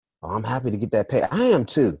Oh, I'm happy to get that pay. I am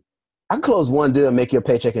too. I can close one deal and make your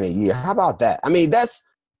paycheck in a year. How about that? I mean,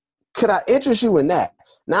 could I interest you in that?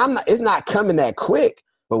 Now it's not coming that quick,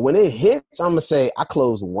 but when it hits, I'm gonna say I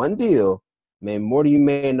closed one deal, made more than you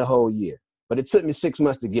made in the whole year. But it took me 6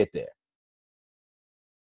 months to get there.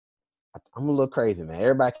 I'm a little crazy, man.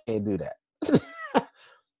 Everybody can't do that.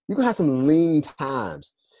 You're gonna have some lean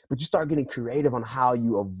times, but you start getting creative on how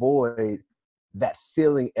you avoid that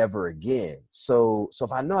feeling ever again. So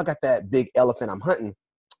if I know I got that big elephant I'm hunting,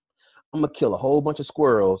 I'm gonna kill a whole bunch of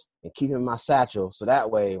squirrels and keep them in my satchel. So that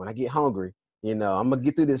way, when I get hungry, I'm gonna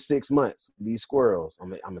get through this 6 months with these squirrels.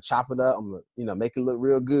 I'm gonna chop it up. I'm gonna, make it look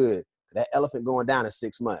real good. That elephant going down in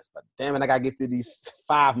 6 months, but damn it, I gotta get through these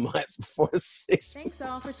 5 months before 6. Thanks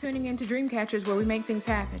all for tuning in to Dreamcatchers, where we make things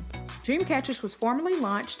happen. Dreamcatchers was formally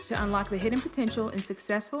launched to unlock the hidden potential in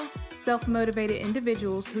successful, self-motivated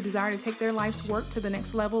individuals who desire to take their life's work to the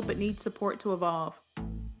next level but need support to evolve.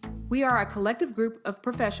 We are a collective group of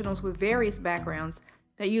professionals with various backgrounds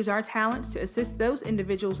that use our talents to assist those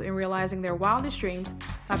individuals in realizing their wildest dreams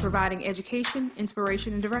by providing education,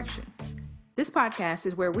 inspiration, and direction. This podcast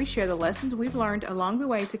is where we share the lessons we've learned along the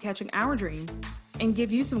way to catching our dreams and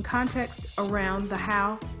give you some context around the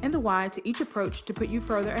how and the why to each approach to put you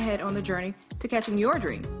further ahead on the journey to catching your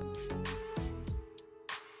dream.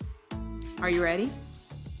 Are you ready?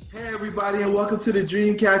 Hey everybody, and welcome to the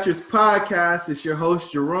Dreamcatchers podcast. It's your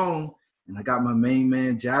host Jerome, and I got my main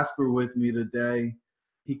man Jasper with me today.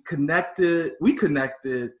 We connected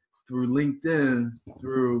through LinkedIn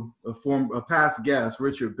through a past guest,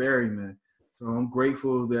 Richard Berryman. So I'm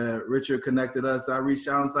grateful that Richard connected us. I reached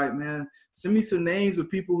out and was like, man, send me some names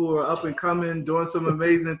of people who are up and coming, doing some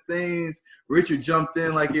amazing things. Richard jumped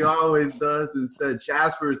in like he always does and said,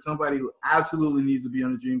 Jasper is somebody who absolutely needs to be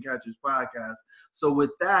on the Dreamcatchers podcast. So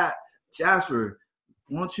with that, Jasper,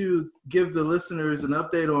 why don't you give the listeners an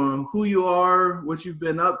update on who you are, what you've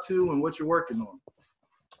been up to, and what you're working on?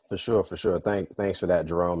 For sure. Thanks for that,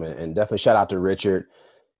 Jerome, and definitely shout out to Richard.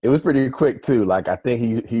 It was pretty quick too. Like, I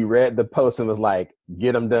think he read the post and was like,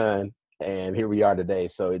 get them done. And here we are today.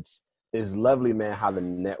 So it's lovely, man, how the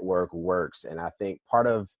network works. And I think part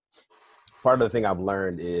of the thing I've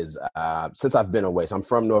learned is since I've been away, so I'm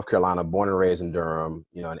from North Carolina, born and raised in Durham,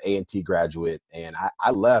 an A&T graduate. And I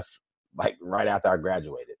left like right after I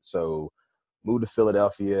graduated. So moved to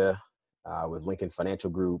Philadelphia with Lincoln Financial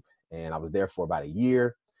Group. And I was there for about a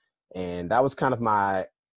year. And that was kind of my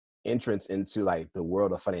entrance into like the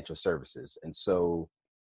world of financial services. And so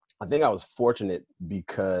I think I was fortunate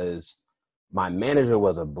because my manager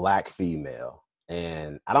was a Black female,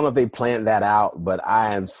 and I don't know if they planned that out, but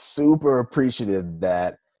I am super appreciative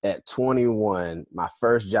that at 21, my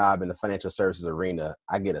first job in the financial services arena,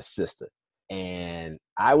 I get a sister, and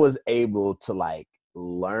I was able to like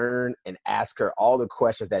learn and ask her all the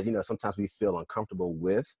questions that, sometimes we feel uncomfortable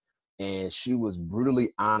with. And she was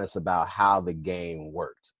brutally honest about how the game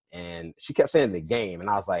worked. And she kept saying the game. And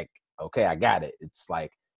I was like, okay, I got it. It's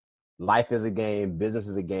like life is a game, business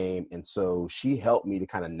is a game. And so she helped me to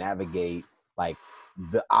kind of navigate like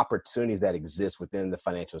the opportunities that exist within the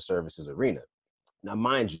financial services arena. Now,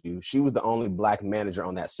 mind you, she was the only Black manager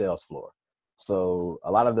on that sales floor. So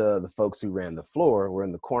a lot of the folks who ran the floor were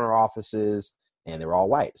in the corner offices, and they were all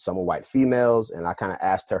white. Some were white females. And I kind of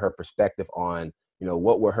asked her perspective on,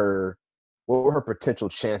 what were her potential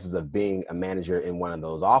chances of being a manager in one of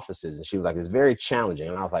those offices? And she was like, it's very challenging.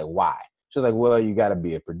 And I was like, why? She was like, well, you got to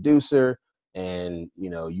be a producer, and,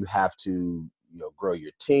 you have to, grow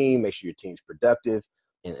your team, make sure your team's productive.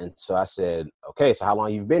 And so I said, okay, so how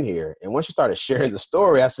long you've been here? And once she started sharing the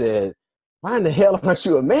story, I said, why in the hell aren't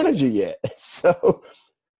you a manager yet? So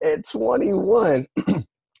at 21,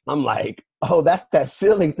 I'm like, oh, that's that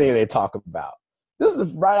ceiling thing they talk about. This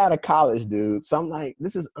is right out of college, dude. So I'm like,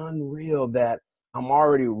 this is unreal that I'm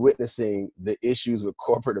already witnessing the issues with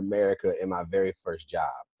corporate America in my very first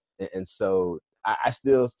job. And so I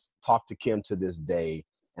still talk to Kim to this day.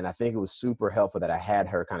 And I think it was super helpful that I had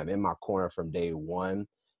her kind of in my corner from day one,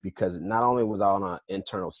 because not only was I on an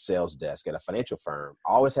internal sales desk at a financial firm,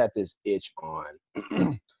 I always had this itch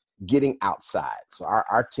on getting outside. So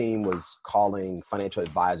our team was calling financial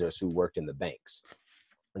advisors who worked in the banks.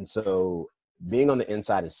 And so being on the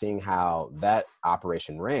inside and seeing how that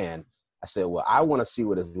operation ran, I said, well, I want to see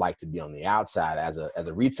what it's like to be on the outside as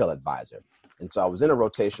a retail advisor. And so I was in a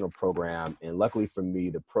rotational program, and luckily for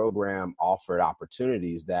me, the program offered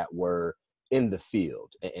opportunities that were in the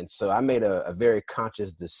field. And so I made a very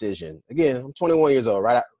conscious decision. Again, I'm 21 years old,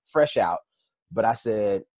 right, fresh out. But I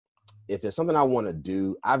said, if there's something I want to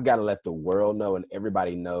do, I've got to let the world know and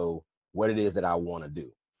everybody know what it is that I want to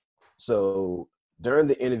do. So during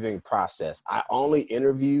the interviewing process, I only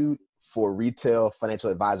interviewed for retail financial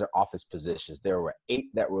advisor office positions. There were 8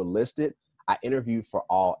 that were listed. I interviewed for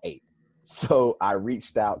all 8. So I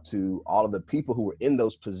reached out to all of the people who were in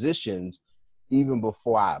those positions even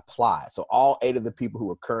before I applied. So all 8 of the people who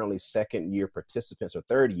were currently second year participants or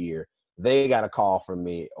third year, they got a call from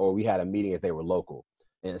me, or we had a meeting if they were local.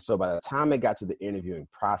 And so by the time it got to the interviewing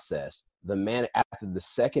process, after the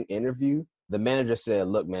second interview, the manager said,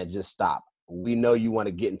 look, man, just stop. We know you want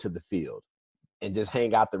to get into the field and just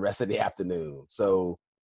hang out the rest of the afternoon. So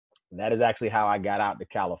that is actually how I got out to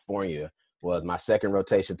California. Was my second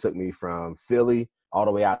rotation took me from Philly all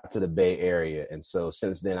the way out to the Bay Area. And so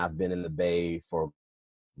since then, I've been in the Bay for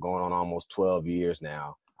going on almost 12 years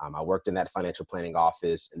now. I worked in that financial planning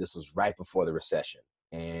office, and this was right before the recession.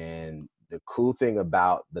 And the cool thing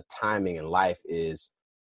about the timing in life is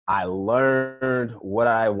I learned what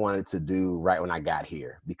I wanted to do right when I got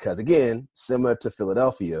here. Because again, similar to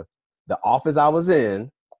Philadelphia, the office I was in,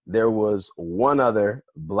 there was one other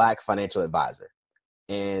Black financial advisor.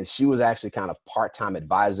 And she was actually kind of part-time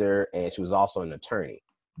advisor, and she was also an attorney.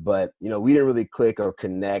 But, we didn't really click or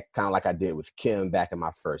connect kind of like I did with Kim back in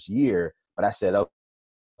my first year. But I said,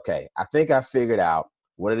 okay, I think I figured out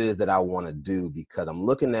what it is that I want to do, because I'm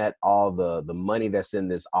looking at all the money that's in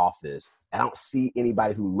this office. I don't see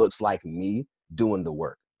anybody who looks like me doing the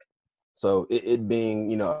work. So it being,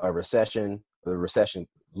 the recession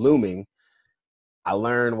looming, I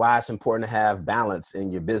learned why it's important to have balance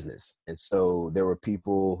in your business. And so there were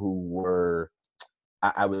people who were,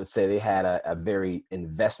 I would say they had a very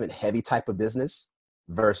investment heavy type of business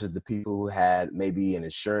versus the people who had maybe an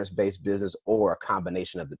insurance-based business or a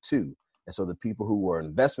combination of the two. And so the people who were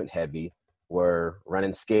investment heavy were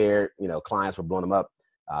running scared, clients were blowing them up.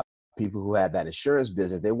 People who had that insurance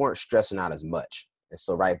business, they weren't stressing out as much. And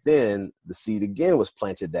so right then the seed again was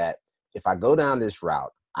planted that if I go down this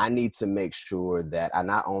route, I need to make sure that I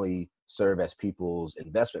not only serve as people's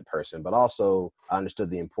investment person, but also I understood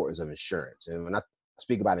the importance of insurance. And when I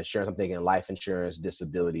speak about insurance, I'm thinking life insurance,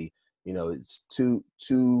 disability. It's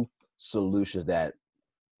two solutions that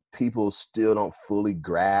people still don't fully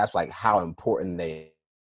grasp, like how important they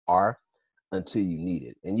are until you need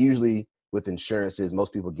it. And usually with insurances,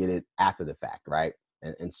 most people get it after the fact, right?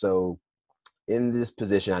 And so in this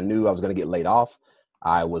position, I knew I was going to get laid off.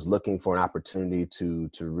 I was looking for an opportunity to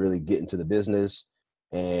really get into the business.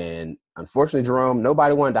 And unfortunately, Jerome,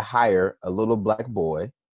 nobody wanted to hire a little Black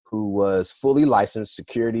boy who was fully licensed,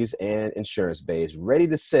 securities and insurance based, ready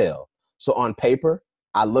to sell. So on paper,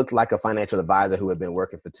 I looked like a financial advisor who had been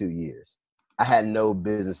working for 2 years. I had no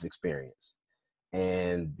business experience.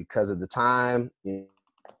 And because of the time,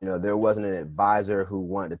 there wasn't an advisor who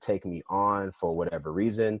wanted to take me on for whatever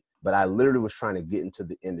reason. But I literally was trying to get into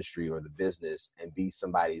the industry or the business and be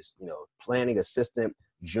somebody's, planning assistant,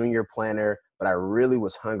 junior planner. But I really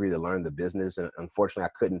was hungry to learn the business. And unfortunately,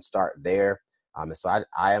 I couldn't start there. And so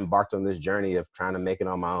I embarked on this journey of trying to make it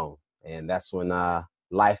on my own. And that's when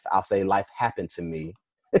life happened to me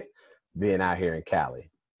being out here in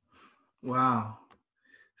Cali. Wow.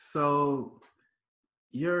 So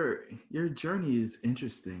your journey is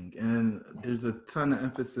interesting. And there's a ton of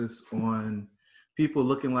emphasis on people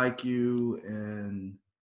looking like you and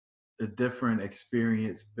a different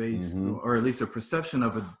experience based, or at least a perception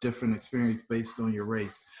of a different experience based on your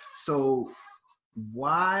race. So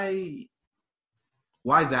why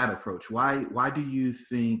that approach? Why do you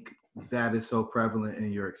think that is so prevalent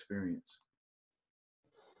in your experience?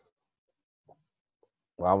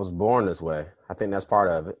 Well, I was born this way. I think that's part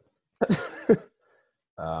of it.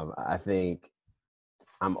 I think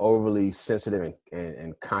I'm overly sensitive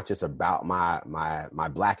and conscious about my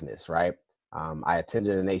Blackness, right? I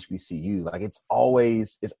attended an HBCU. Like it's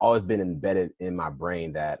always been embedded in my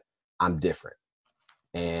brain that I'm different,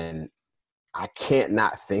 and I can't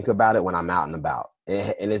not think about it when I'm out and about.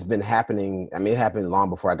 And it's been happening. I mean, it happened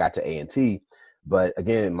long before I got to A&T. But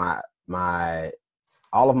again,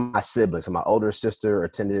 all of my siblings. So my older sister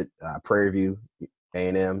attended Prairie View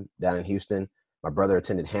A&M down in Houston. My brother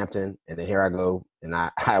attended Hampton, and then here I go, and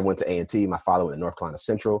I went to A&T. My father went to North Carolina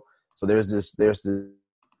Central. So there's this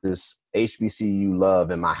HBCU love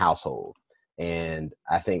in my household, and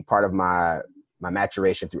I think part of my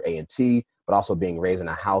maturation through A&T, but also being raised in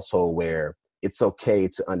a household where it's okay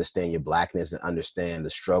to understand your Blackness and understand the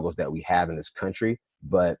struggles that we have in this country,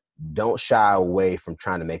 but don't shy away from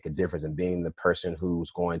trying to make a difference and being the person who's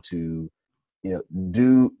going to,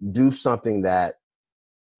 do something that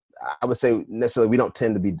I would say necessarily we don't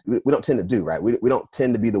tend to do, right? We don't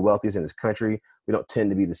tend to be the wealthiest in this country. We don't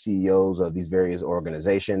tend to be the CEOs of these various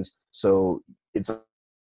organizations. So it's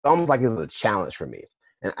almost like it was a challenge for me.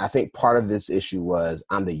 And I think part of this issue was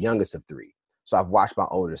I'm the youngest of three. So I've watched my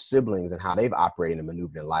older siblings and how they've operated and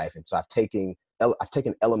maneuvered in life. And so I've taken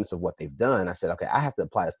elements of what they've done. I said, okay, I have to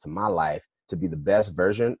apply this to my life to be the best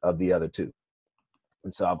version of the other two.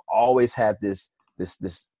 And so I've always had this, I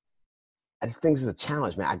just think this is a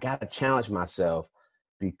challenge, man. I got to challenge myself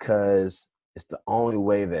because it's the only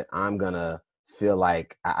way that I'm going to feel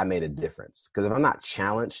like I made a difference. Because if I'm not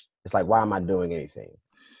challenged, it's like, why am I doing anything?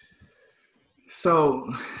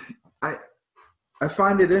 So I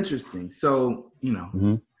find it interesting. So, you know,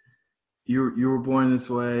 Mm-hmm. you were born this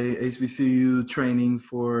way, HBCU training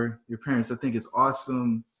for your parents. I think it's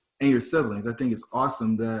awesome. And your siblings. I think it's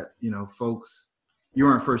awesome that, you know, folks, you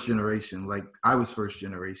aren't first generation. Like I was first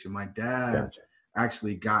generation. My dad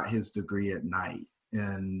actually got his degree at night.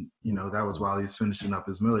 And, you know, that was while he was finishing up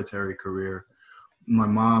his military career. My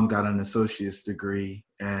mom got an associate's degree,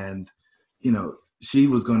 and, you know, she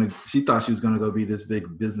thought she was going to go be this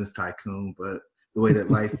big business tycoon, but the way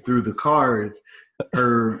that life threw the cards,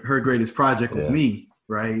 her greatest project was me,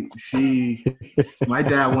 right? My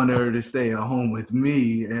dad wanted her to stay at home with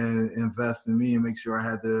me and invest in me and make sure I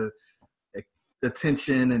had the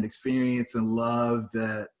attention and experience and love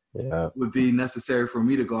that would be necessary for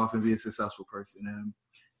me to go off and be a successful person. And,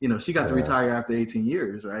 you know, she got to retire after 18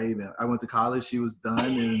 years, right? And I went to college, she was done,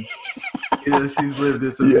 and, you know, she's lived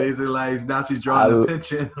this amazing life. Now she's drawing a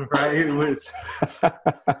pension, right? Which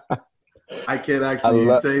I can't actually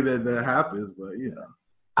say that happens, but, you know.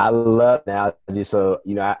 I love now. So,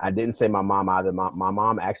 you know, I didn't say my mom either. My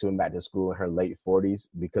mom actually went back to school in her late 40s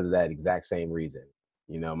because of that exact same reason.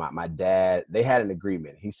 You know, my dad, they had an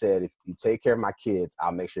agreement. He said, if you take care of my kids,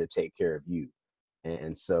 I'll make sure to take care of you.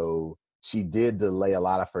 And so she did delay a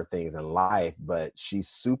lot of her things in life, but she's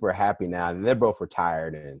super happy now. And they're both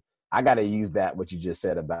retired. And I got to use that, what you just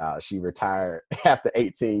said about she retired after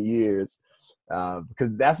 18 years,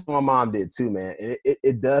 because that's what my mom did too, man. And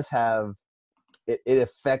it does have, it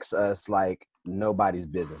affects us like nobody's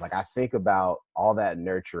business. Like I think about all that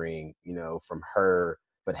nurturing, you know, from her,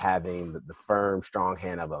 but having the firm, strong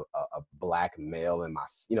hand of a Black male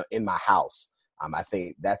in my house. I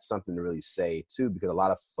think that's something to really say too, because a lot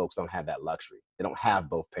of folks don't have that luxury. They don't have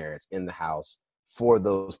both parents in the house for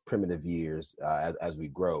those primitive years as we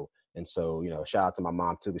grow. And so, you know, shout out to my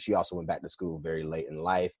mom too, because she also went back to school very late in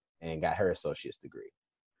life and got her associate's degree.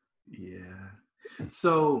 Yeah.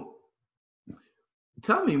 So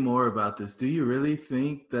tell me more about this. Do you really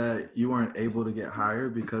think that you weren't able to get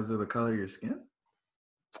hired because of the color of your skin?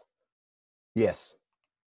 Yes.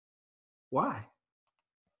 Why?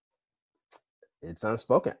 It's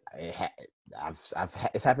unspoken.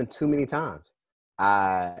 It's happened too many times.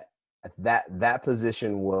 That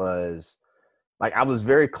position was like, I was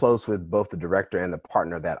very close with both the director and the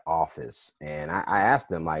partner of that office. And I asked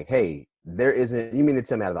them like, hey, you mean to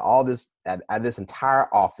tell me out of all this, at this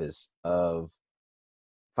entire office of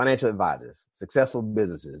financial advisors, successful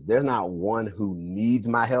businesses, there's not one who needs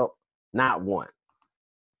my help? Not one.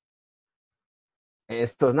 And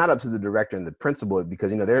so it's not up to the director and the principal,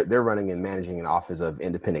 because, you know, they're running and managing an office of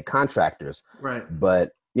independent contractors. Right.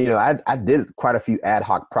 But, you know, I did quite a few ad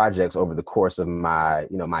hoc projects over the course of my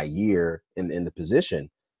year in the position.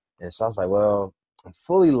 And so I was like, well, I'm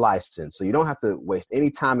fully licensed, so you don't have to waste any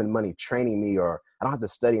time and money training me, or I don't have to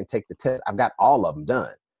study and take the test. I've got all of them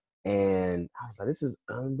done. And I was like, this is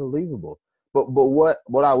unbelievable. But what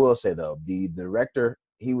I will say though, the director,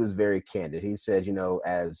 he was very candid. He said, you know,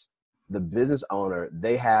 as the business owner,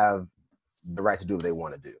 they have the right to do what they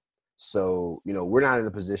want to do. So, you know, we're not in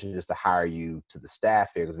a position just to hire you to the staff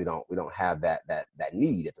here, because we don't have that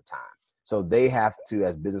need at the time. So they have to,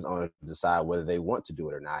 as business owners, decide whether they want to do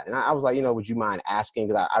it or not. And I was like, you know, would you mind asking?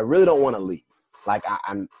 Because I really don't want to leave. Like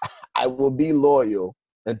I will be loyal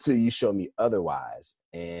until you show me otherwise.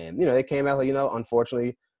 And, you know, they came out like, you know,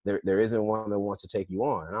 unfortunately, there isn't one that wants to take you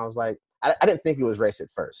on. And I was like, I didn't think it was race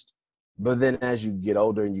at first. But then as you get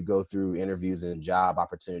older and you go through interviews and job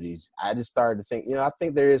opportunities, I just started to think, you know, I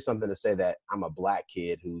think there is something to say that I'm a Black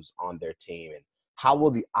kid who's on their team, and how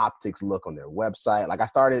will the optics look on their website? Like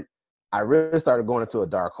I really started going into a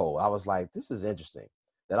dark hole. I was like, this is interesting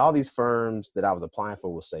that all these firms that I was applying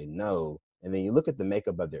for will say no. And then you look at the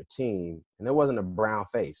makeup of their team and there wasn't a brown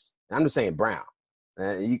face. And I'm just saying brown.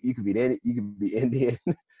 You could be Indian,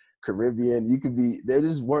 Caribbean, there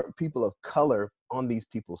just weren't people of color on these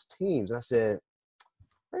people's teams. And I said,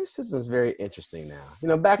 racism is very interesting now. You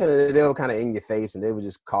know, back in the day, they were kind of in your face and they would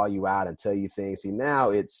just call you out and tell you things. See,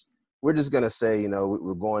 now we're just going to say, you know,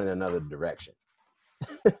 we're going in another direction.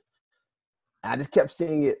 I just kept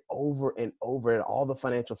seeing it over and over at all the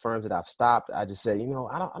financial firms that I've stopped. I just said, you know,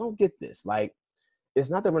 I don't get this. Like, it's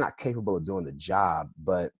not that we're not capable of doing the job,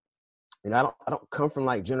 but I don't come from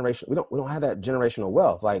like generation. We don't have that generational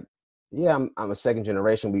wealth. Like, yeah, I'm a second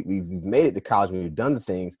generation. We've made it to college. We've done the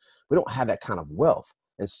things. We don't have that kind of wealth.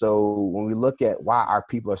 And so when we look at why our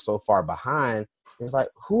people are so far behind, it's like,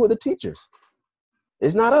 who are the teachers?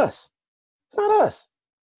 It's not us. It's not us.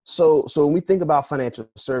 So when we think about financial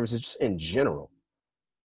services, just in general,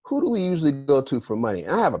 who do we usually go to for money?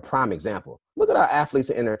 And I have a prime example. Look at our athletes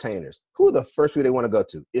and entertainers. Who are the first people they want to go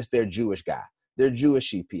to? It's their Jewish guy, their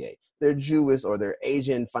Jewish CPA, their Jewish or their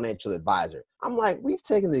Asian financial advisor. I'm like, we've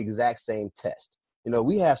taken the exact same test.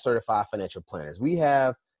 We have certified financial planners. We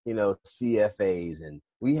have, CFAs, and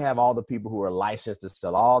we have all the people who are licensed to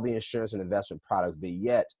sell all the insurance and investment products, but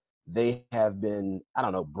yet they have been, I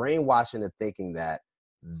don't know, brainwashed into thinking that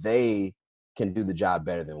they can do the job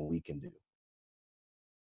better than we can do.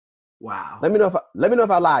 Wow. Let me know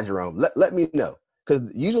if I lied, Jerome. Let me know.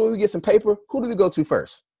 Because usually when we get some paper, who do we go to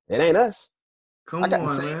first? It ain't us. Come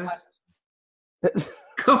on, man.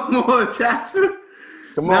 Come on, Jasper.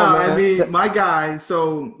 Come on, man. I mean, my guy.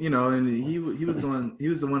 So and he was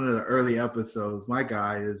one of the early episodes. My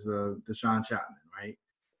guy is Deshaun Chapman, right?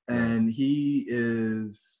 And he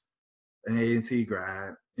is an A&T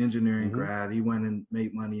grad, engineering grad. He went and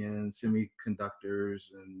made money in semiconductors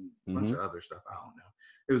and a bunch of other stuff. I don't know.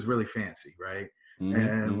 It was really fancy, right?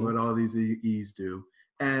 And what all these E's do.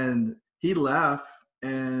 And he left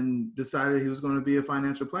and decided he was going to be a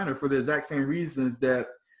financial planner for the exact same reasons that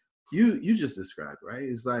you just described, right?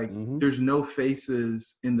 It's like there's no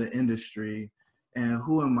faces in the industry, and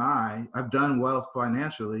who am I? I've done well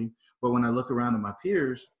financially, but when I look around at my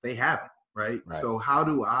peers, they haven't, right? So how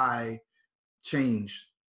do I change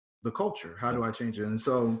the culture? How do I change it? And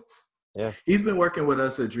so he's been working with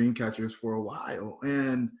us at Dreamcatchers for a while,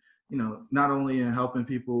 and not only in helping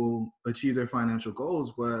people achieve their financial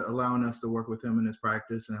goals, but allowing us to work with him in his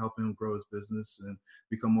practice and help him grow his business and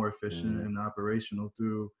become more efficient and operational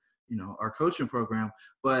through our coaching program.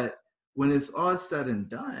 But when it's all said and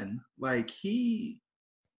done, like he's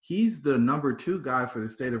the number 2 guy for the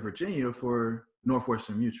state of Virginia for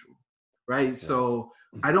Northwestern Mutual, right? Yes. So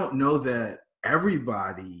I don't know that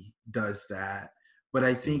everybody does that, but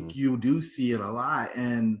I think you do see it a lot.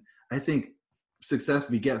 And I think success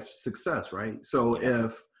begets success, right? So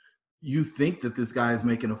if you think that this guy is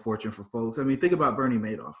making a fortune for folks, I mean, think about Bernie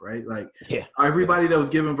Madoff, right? Like everybody that was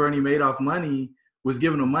giving Bernie Madoff money was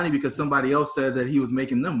giving him money because somebody else said that he was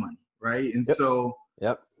making them money, right? And so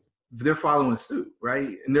they're following suit, right?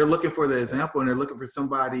 And they're looking for the example, and they're looking for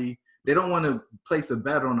somebody. They don't want to place a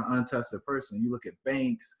bet on an untested person. You look at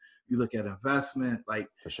banks, you look at investment, like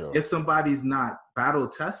for sure. If somebody's not battle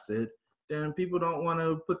tested, then people don't want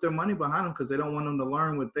to put their money behind them because they don't want them to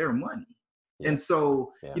learn with their money. And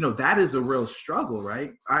so, that is a real struggle,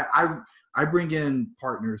 right? I bring in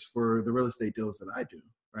partners for the real estate deals that I do,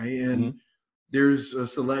 right? And there's a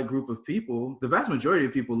select group of people. The vast majority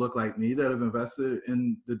of people look like me that have invested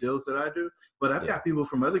in the deals that I do, but I've got people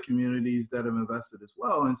from other communities that have invested as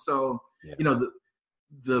well. And so,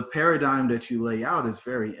 the paradigm that you lay out is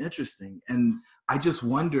very interesting. And I just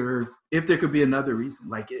wonder if there could be another reason,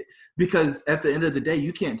 because at the end of the day,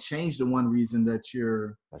 you can't change the one reason that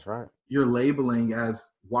you're labeling as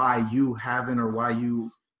why you haven't or why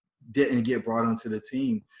you didn't get brought onto the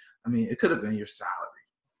team. I mean, it could have been your salary,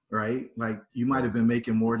 right? Like you might have been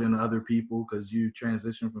making more than other people because you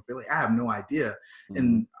transitioned from Philly. I have no idea.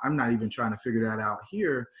 And I'm not even trying to figure that out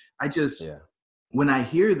here. I just, when I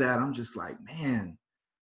hear that, I'm just like, man,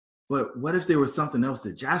 but what if there was something else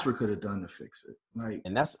that Jasper could have done to fix it? Like,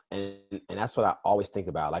 and that's what I always think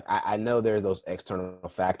about. Like, I know there are those external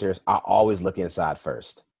factors. I always look inside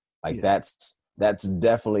first. Like that's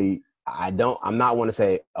definitely, I'm not want to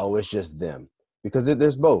say, oh, it's just them, because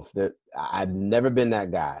there's both. I've never been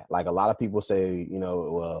that guy. Like a lot of people say,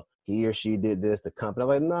 well, he or she did this, the company. I'm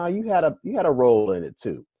like, no, you had a role in it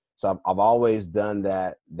too. So I've always done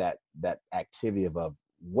that activity of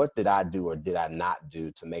what did I do or did I not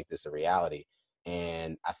do to make this a reality?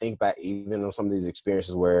 And I think back even on some of these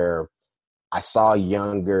experiences where I saw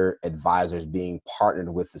younger advisors being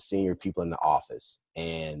partnered with the senior people in the office,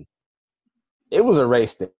 and it was a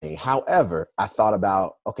race thing. However, I thought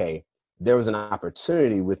about, okay, there was an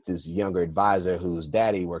opportunity with this younger advisor whose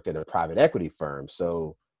daddy worked at a private equity firm.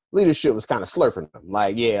 So leadership was kind of slurping them.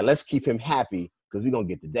 Like, yeah, let's keep him happy because we're going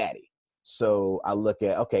to get the daddy. So I look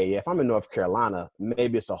at, okay, if I'm in North Carolina,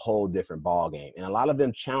 maybe it's a whole different ball game. And a lot of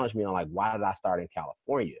them challenged me on like, why did I start in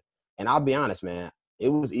California? And I'll be honest, man, it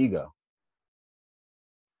was ego.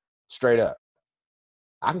 Straight up.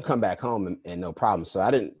 I can come back home and no problem. So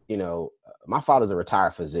I didn't, my father's a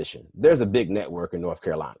retired physician. There's a big network in North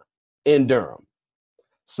Carolina, in Durham.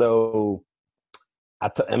 So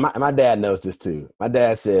and my dad knows this too. My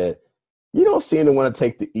dad said, "You don't seem to want to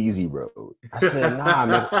take the easy road." I said, "Nah,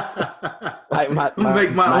 man. Like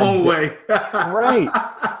make my own way." Right.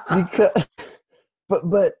 Because,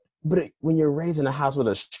 but when you're raised in a house with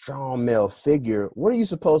a strong male figure, what are you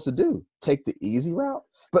supposed to do? Take the easy route?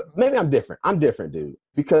 But maybe I'm different. I'm different, dude.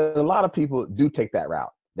 Because a lot of people do take that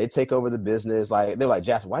route. They take over the business. Like they're like,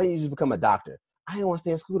 Jasper, why didn't you just become a doctor? I didn't want to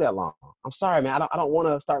stay in school that long. I'm sorry, man. I don't want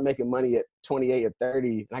to start making money at 28 or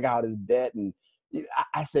 30. And I got all this debt. And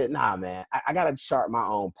I said, nah, man, I got to chart my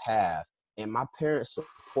own path. And my parents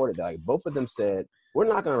supported that. Like both of them said, we're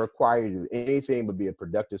not going to require you to do anything but be a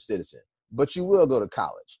productive citizen, but you will go to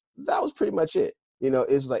college. That was pretty much it.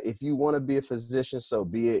 It's like, if you want to be a physician, so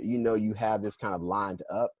be it. You have this kind of lined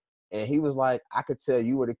up. And he was like, I could tell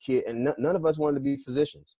you were the kid, and none of us wanted to be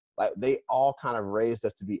physicians. Like they all kind of raised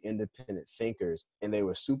us to be independent thinkers, and they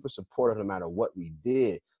were super supportive no matter what we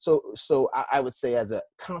did. So I would say, as a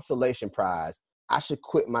consolation prize, I should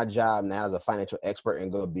quit my job now as a financial expert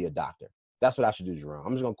and go be a doctor. That's what I should do, Jerome.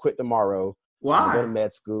 I'm just going to quit tomorrow. Why? Go to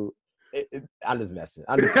med school. I'm just messing.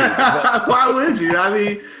 I'm just kidding. Why would you? I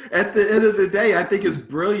mean, at the end of the day, I think it's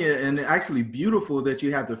brilliant and actually beautiful that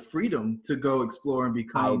you have the freedom to go explore and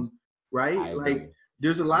become, right? Like,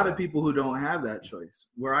 there's a lot of people who don't have that choice.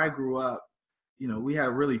 Where I grew up, we had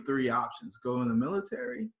really 3 options: go in the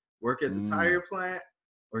military, work at the tire plant,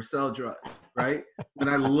 or sell drugs, right? When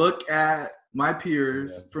I look at my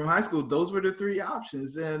peers from high school, those were the 3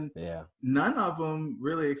 options, and none of them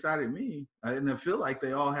really excited me. And I feel like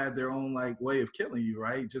they all had their own way of killing you,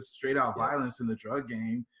 right? Just straight out violence in the drug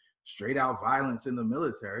game, straight out violence in the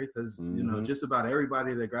military, because just about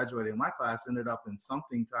everybody that graduated in my class ended up in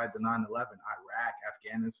something tied to 9/11, Iraq,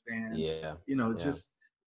 Afghanistan, just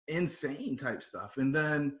insane type stuff. And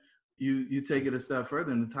then you take it a step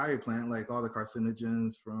further in the tire plant, like all the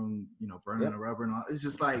carcinogens from burning the rubber and all. It's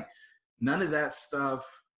just like none of that stuff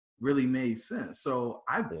really made sense. So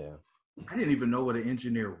I didn't even know what an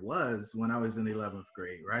engineer was when I was in 11th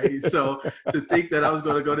grade, right? So to think that I was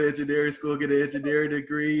going to go to engineering school, get an engineering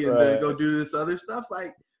degree, and then go do this other stuff,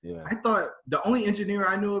 I thought the only engineer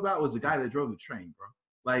I knew about was the guy that drove the train, bro.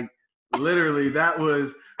 Like literally, that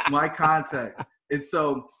was my context. And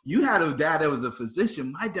so you had a dad that was a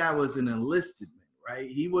physician. My dad was an enlisted man,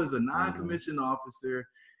 right? He was a non-commissioned officer.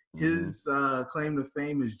 His claim to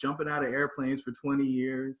fame is jumping out of airplanes for 20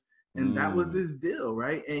 years. And that was his deal,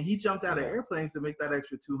 right? And he jumped out of airplanes to make that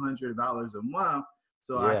extra $200 a month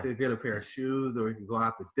so I could get a pair of shoes or we could go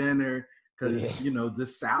out to dinner because, the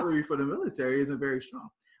salary for the military isn't very strong.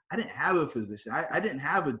 I didn't have a physician. I didn't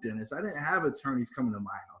have a dentist. I didn't have attorneys coming to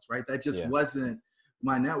my house, right? That just wasn't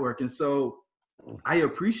my network. And so I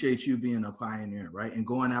appreciate you being a pioneer, right? And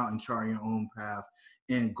going out and charting your own path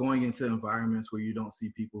and going into environments where you don't see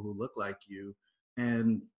people who look like you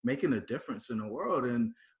and making a difference in the world.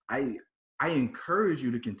 And I encourage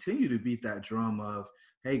you to continue to beat that drum of,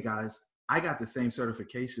 hey guys, I got the same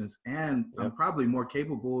certifications and I'm probably more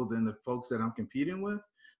capable than the folks that I'm competing with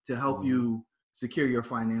to help you secure your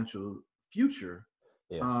financial future.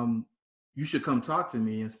 You should come talk to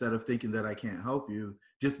me instead of thinking that I can't help you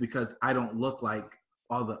just because I don't look like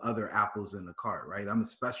all the other apples in the cart, right? I'm a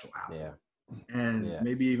special apple. And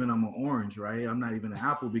maybe even I'm an orange, right? I'm not even an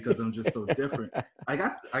apple because I'm just so different. I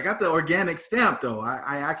got the organic stamp though.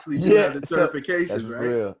 I actually do have the certifications, right?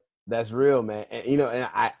 Real. That's real, man. And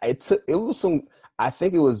I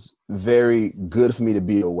think it was very good for me to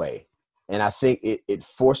be away. And I think it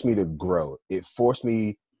forced me to grow. It forced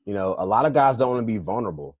me, a lot of guys don't want to be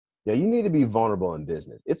vulnerable. You need to be vulnerable in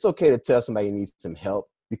business. It's okay to tell somebody you need some help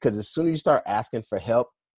because as soon as you start asking for help,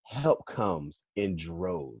 help comes in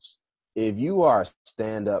droves. If you are a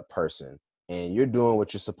stand-up person and you're doing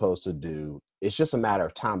what you're supposed to do, it's just a matter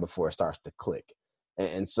of time before it starts to click.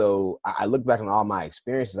 And so I look back on all my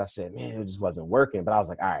experiences. I said, man, it just wasn't working. But I was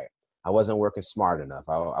like, all right, I wasn't working smart enough.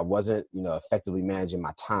 I wasn't, effectively managing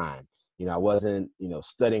my time. I wasn't,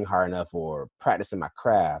 studying hard enough or practicing my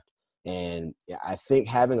craft. And I think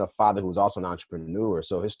having a father who was also an entrepreneur.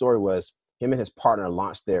 So his story was him and his partner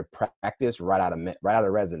launched their practice right out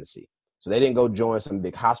of residency. So they didn't go join some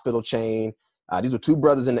big hospital chain. These were 2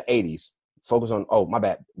 brothers in the 80s, focused on,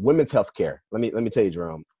 women's healthcare. Let me tell you,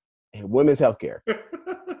 Jerome, women's healthcare.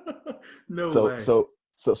 way.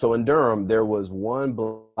 So in Durham, there was one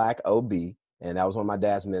black OB, and that was one of my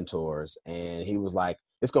dad's mentors. And he was like,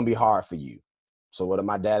 it's going to be hard for you. So what did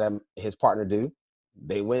my dad and his partner do?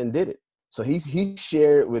 They went and did it. So he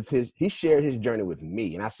shared his journey with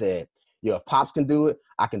me. And I said, if Pops can do it,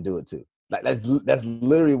 I can do it too. Like that's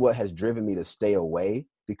literally what has driven me to stay away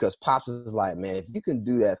because Pops is like, man, if you can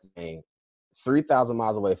do that thing 3,000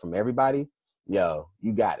 miles away from everybody, yo,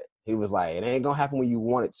 you got it. He was like, it ain't gonna happen when you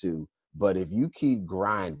want it to, but if you keep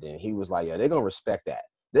grinding, he was like, yo, they're gonna respect that.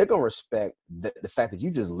 They're gonna respect the fact that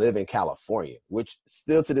you just live in California, which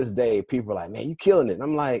still to this day, people are like, man, you killing it. And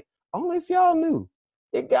I'm like, only if y'all knew.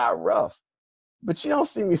 It got rough. But you don't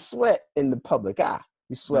see me sweat in the public eye.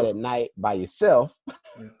 You sweat at night by yourself.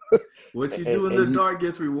 What you do in the dark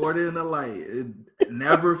gets rewarded in the light. It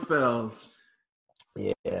never fails.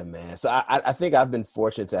 Yeah, man. So I think I've been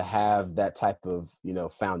fortunate to have that type of,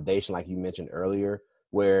 foundation, like you mentioned earlier,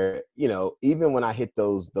 where, even when I hit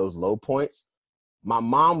those low points, my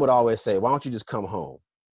mom would always say, why don't you just come home?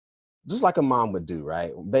 Just like a mom would do,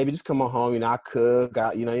 right? Baby, just come on home. I cook.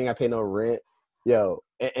 You ain't got to pay no rent.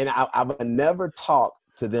 And I would never talk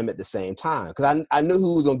to them at the same time because I knew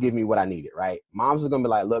who was going to give me what I needed, right? Mom's was going to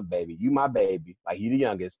be like, look, baby, you my baby, like you the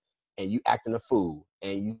youngest, and you acting a fool,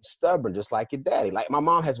 and you stubborn just like your daddy. Like my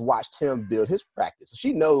mom has watched him build his practice. So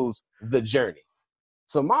she knows the journey.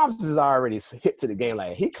 So mom's is already hit to the game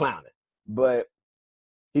like he clowning, but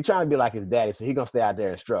he trying to be like his daddy, so he going to stay out there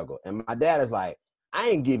and struggle. And my dad is like, I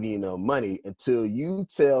ain't giving you no money until you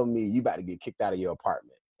tell me you about to get kicked out of your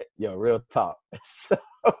apartment. Yo, real talk.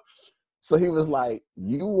 So he was like,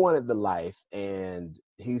 you wanted the life. And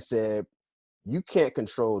he said, you can't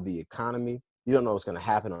control the economy. You don't know what's going to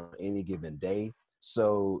happen on any given day.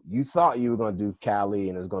 So you thought you were going to do Cali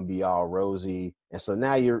and it was going to be all rosy. And so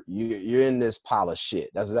now you're in this pile of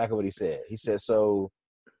shit. That's exactly what he said. He said, so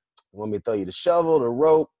you want me to throw you the shovel, the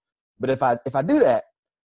rope? But if I do that,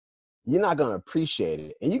 you're not going to appreciate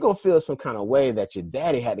it. And you're going to feel some kind of way that your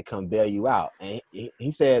daddy had to come bail you out. And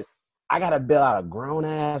he said, I got to bail out a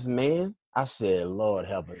grown-ass man? I said, Lord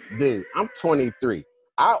help me. Dude, I'm 23.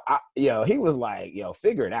 He was like,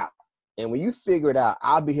 figure it out. And when you figure it out,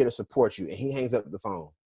 I'll be here to support you. And he hangs up the phone.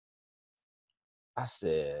 I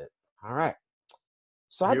said, all right.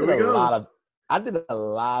 So I did a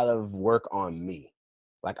lot of work on me.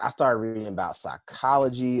 Like I started reading about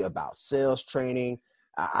psychology, about sales training.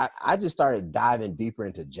 I just started diving deeper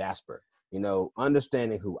into Jasper,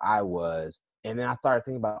 understanding who I was. And then I started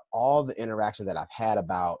thinking about all the interactions that I've had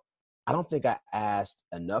about, I don't think I asked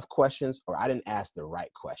enough questions or I didn't ask the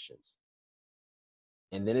right questions.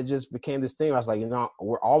 And then it just became this thing where I was like,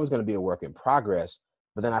 we're always going to be a work in progress.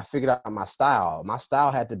 But then I figured out my style. My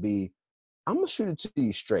style had to be, I'm going to shoot it to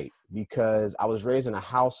you straight because I was raised in a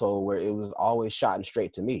household where it was always shot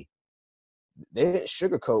straight to me. They didn't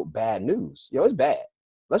sugarcoat bad news. It's bad.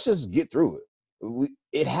 Let's just get through it.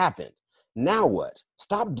 It happened. Now what?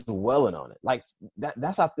 Stop dwelling on it. Like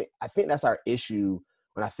that's I think that's our issue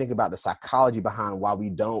when I think about the psychology behind why we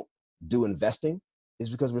don't do investing is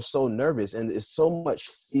because we're so nervous and there's so much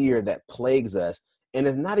fear that plagues us. And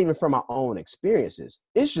it's not even from our own experiences.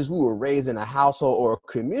 It's just we were raised in a household or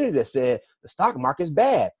a community that said the stock market's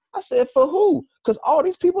bad. I said, for who? Because all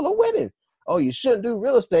these people are winning. Oh, you shouldn't do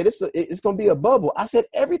real estate. It's going to be a bubble. I said,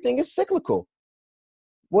 everything is cyclical.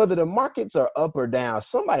 Whether the markets are up or down,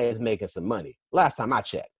 somebody is making some money. Last time I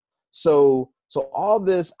checked. So all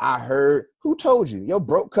this I heard, who told you? Your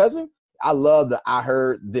broke cousin? I love that I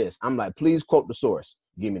heard this. I'm like, please quote the source.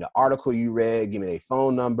 Give me the article you read. Give me their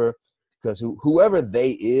phone number. Because whoever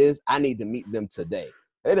they is, I need to meet them today.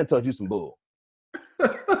 They done told you some bull.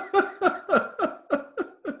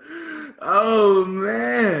 Oh,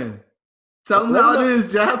 man. Tell them how it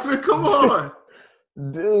is, Jasper. Come on.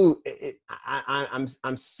 Dude,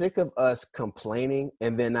 I'm sick of us complaining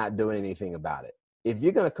and then not doing anything about it. If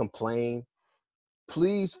you're going to complain,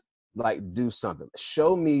 please do something.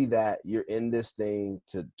 Show me that you're in this thing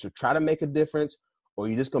to try to make a difference, or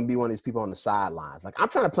you're just going to be one of these people on the sidelines. Like I'm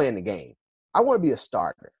trying to play in the game. I want to be a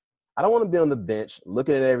starter. I don't want to be on the bench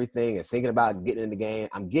looking at everything and thinking about getting in the game.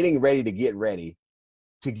 I'm getting ready to get ready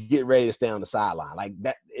to stay on the sideline. Like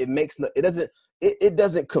that, it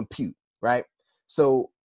doesn't compute, right?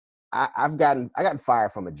 So I gotten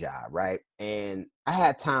fired from a job, right? And I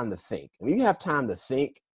had time to think. When you have time to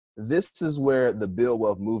think, this is where the Build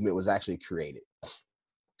Wealth movement was actually created. I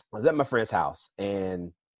was at my friend's house,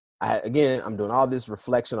 and I'm doing all this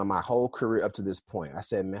reflection on my whole career up to this point. I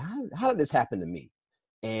said, man, how did this happen to me?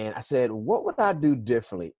 And I said, what would I do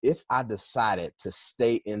differently if I decided to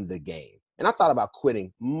stay in the game? And I thought about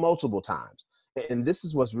quitting multiple times. And this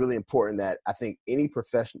is what's really important, that I think any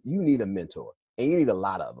profession, you need a mentor. And you need a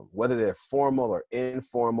lot of them, whether they're formal or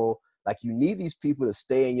informal. Like you need these people to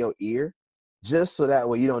stay in your ear just so that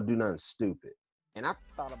way you don't do nothing stupid. And I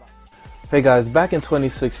thought about it. Hey guys, back in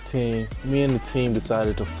 2016, me and the team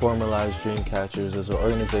decided to formalize Dreamcatchers as an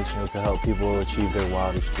organization that can help people achieve their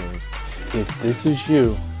wildest dreams. If this is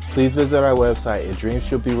you Please visit our website at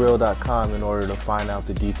dreamshouldbereal.com in order to find out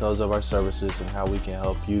the details of our services and how we can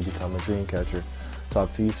help you become a dream catcher.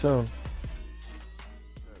 Talk to you soon.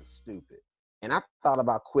 Stupid. And I thought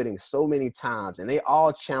about quitting so many times, and they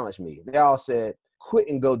all challenged me. They all said, quit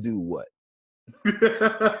and go do what?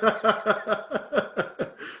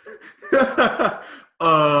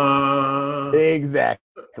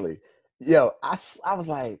 Exactly. Yo, I was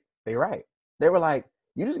like, they right. They were like,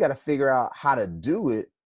 you just got to figure out how to do it,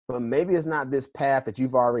 but maybe it's not this path that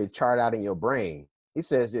you've already charted out in your brain. He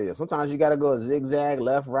says, yeah, sometimes you got to go zigzag,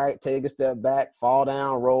 left, right, take a step back, fall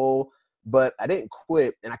down, roll. But I didn't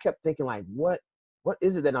quit, and I kept thinking, like, what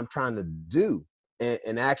is it that I'm trying to do?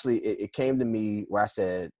 And actually, it came to me where I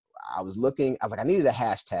said, I was like, I needed a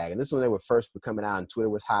hashtag. And this is when they were first coming out and Twitter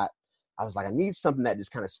was hot. I was like, I need something that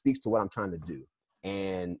just kind of speaks to what I'm trying to do.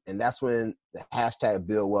 And that's when the hashtag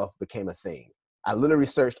Build Wealth became a thing. I literally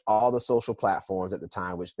searched all the social platforms at the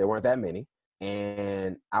time, which there weren't that many.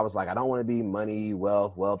 And I was like, I don't want to be money,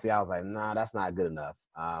 wealthy. I was like, nah, that's not good enough.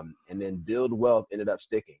 And then Build Wealth ended up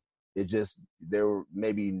sticking. There were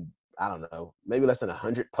maybe, I don't know, maybe less than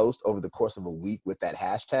 100 posts over the course of a week with that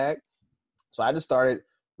hashtag. So I just started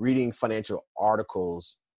reading financial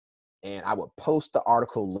articles, and I would post the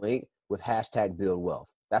article link with hashtag Build Wealth.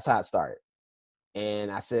 That's how it started.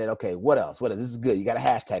 And I said, okay, what else? This is good. You got a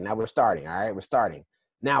hashtag. Now we're starting. All right, we're starting.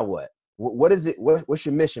 Now what? What is it? What's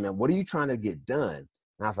your mission, man? What are you trying to get done? And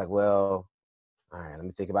I was like, well, all right, let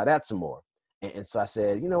me think about that some more. And so I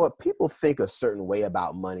said, you know what? People think a certain way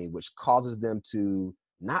about money, which causes them to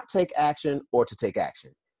not take action or to take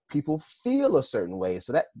action. People feel a certain way.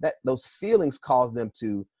 So that those feelings cause them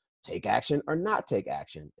to take action or not take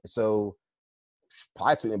action. So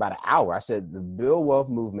probably took me about an hour. I said, the Build Wealth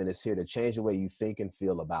movement is here to change the way you think and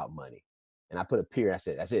feel about money. And I put a period. I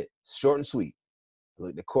said, that's it. Short and sweet.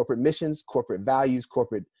 The corporate missions, corporate values,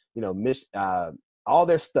 corporate, mission, all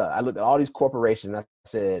their stuff. I looked at all these corporations and I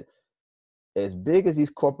said, as big as these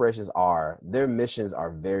corporations are, their missions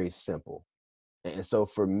are very simple. And so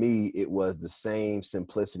for me, it was the same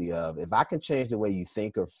simplicity of, if I can change the way you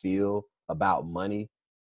think or feel about money,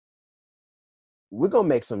 we're gonna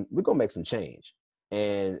make some change.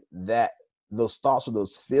 And that those thoughts or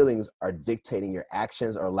those feelings are dictating your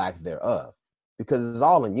actions or lack thereof, because it's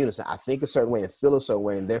all in unison. I think a certain way and feel a certain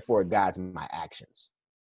way, and therefore it guides my actions.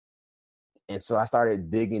 And so I started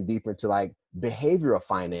digging deeper into like behavioral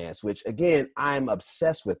finance, which again, I'm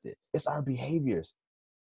obsessed with it. It's our behaviors.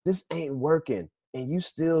 This ain't working and you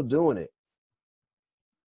still doing it.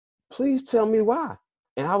 Please tell me why.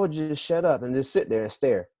 And I would just shut up and just sit there and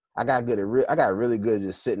stare. I got really good at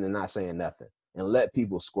just sitting and not saying nothing and let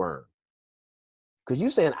people squirm. Because you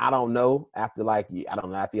saying, I don't know, after you're like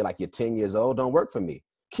you're 10 years old, don't work for me.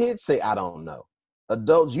 Kids say, I don't know.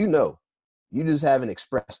 Adults, you know. You just haven't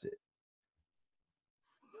expressed it.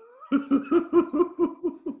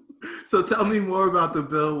 So tell me more about the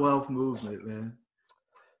Build Wealth movement, man.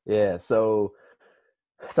 Yeah, so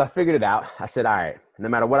I figured it out. I said, all right, no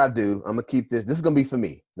matter what I do, I'm going to keep this. This is going to be for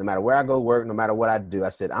me. No matter where I go work, no matter what I do, I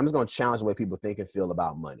said, I'm just going to challenge the way people think and feel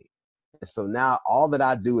about money. And so now all that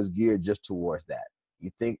I do is geared just towards that.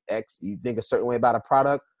 You think a certain way about a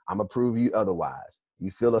product, I'm going to prove you otherwise. You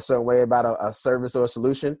feel a certain way about a service or a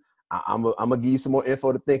solution, I'm going to give you some more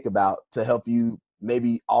info to think about to help you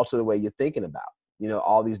maybe alter the way you're thinking about,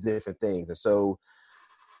 all these different things. And so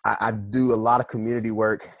I do a lot of community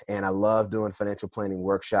work, and I love doing financial planning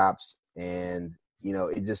workshops. And,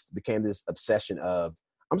 it just became this obsession of,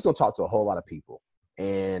 I'm just going to talk to a whole lot of people.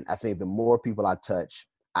 And I think the more people I touch,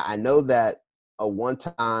 I know that a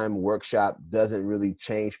one-time workshop doesn't really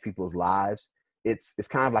change people's lives. It's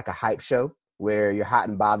kind of like a hype show where you're hot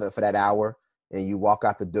and bothered for that hour and you walk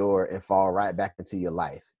out the door and fall right back into your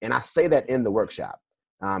life. And I say that in the workshop.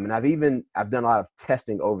 And I've done a lot of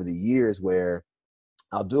testing over the years where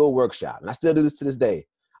I'll do a workshop, and I still do this to this day.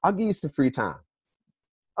 I'll give you some free time,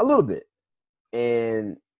 a little bit.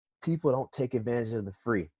 And people don't take advantage of the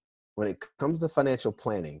free. When it comes to financial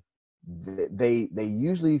planning, they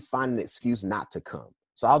usually find an excuse not to come.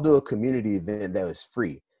 So I'll do a community event that is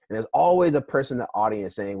free. And there's always a person in the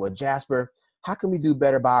audience saying, well, Jasper, how can we do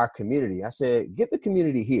better by our community? I said, get the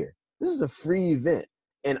community here. This is a free event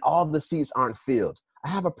and all the seats aren't filled. I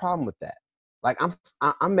have a problem with that. Like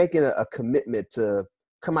I'm making a commitment to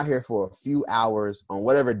come out here for a few hours on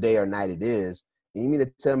whatever day or night it is. And you mean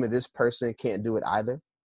to tell me this person can't do it either?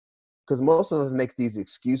 Because most of us make these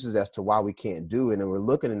excuses as to why we can't do it. And we're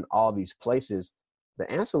looking in all these places.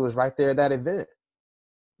 The answer was right there at that event.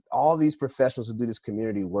 All these professionals who do this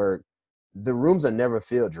community work, the rooms are never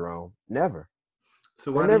filled, Jerome. Never.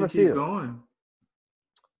 So why do you keep going?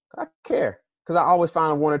 I care. because I always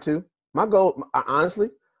find one or two. My goal, honestly,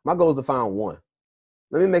 my goal is to find one.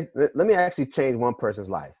 Let me actually change one person's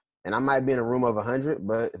life, and I might be in a room of 100,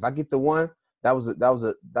 but if I get the one, that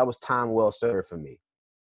was time well served for me.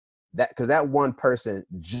 Because that one person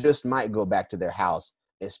just might go back to their house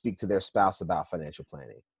and speak to their spouse about financial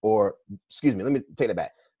planning, or excuse me, let me take that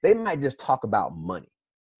back. They might just talk about money.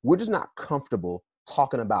 We're just not comfortable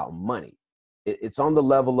talking about money. It's on the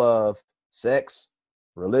level of sex,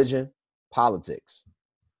 religion, politics.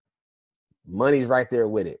 Money's right there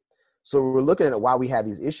with it. So we're looking at it while we have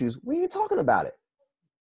these issues. We ain't talking about it.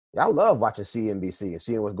 Y'all love watching CNBC and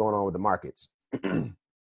seeing what's going on with the markets.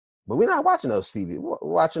 But we're not watching those TV. We're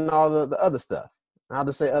watching all the other stuff. I'll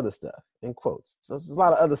just say other stuff in quotes. So there's a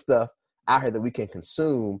lot of other stuff out here that we can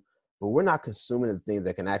consume, but we're not consuming the things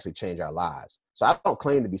that can actually change our lives. So I don't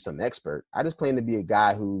claim to be some expert. I just claim to be a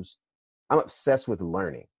guy I'm obsessed with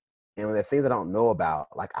learning. And when there are things I don't know about,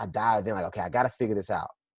 like I dive in, like, okay, I got to figure this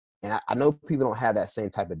out. And I know people don't have that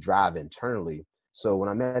same type of drive internally. So when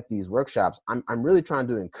I'm at these workshops, I'm really trying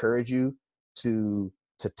to encourage you to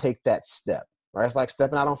take that step. Right? It's like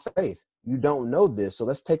stepping out on faith. You don't know this, so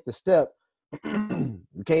let's take the step.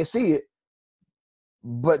 You can't see it,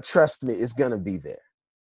 but trust me, it's gonna be there.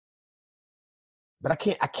 But I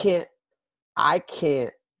can't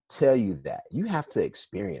tell you that. You have to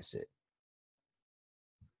experience it.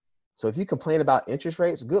 So if you complain about interest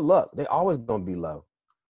rates, good luck. They're always gonna be low.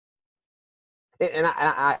 And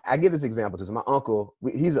I give this example too. So my uncle,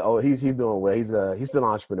 he's doing well. He's still an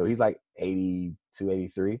entrepreneur. He's like 82,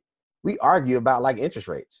 83. We argue about like interest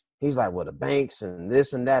rates. He's like, well, the banks and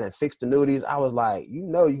this and that and fixed annuities. I was like,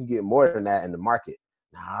 you can get more than that in the market.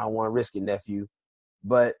 Nah, I don't want to risk it, nephew.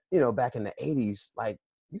 But, back in the 80s, like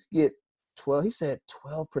you could get 12, he said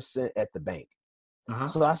 12% at the bank. Uh-huh.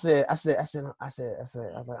 So I was like,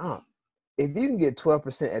 if you can get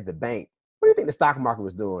 12% at the bank, what do you think the stock market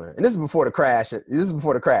was doing? And this is before the crash.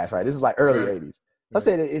 Right? This is like early 80s. Right. I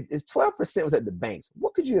said, if 12% was at the banks,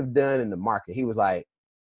 what could you have done in the market? He was like,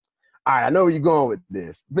 all right, I know where you're going with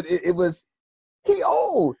this. But he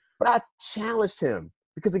old. But I challenged him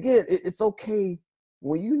because, again, it's okay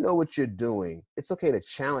when you know what you're doing. It's okay to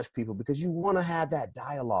challenge people because you want to have that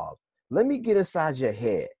dialogue. Let me get inside your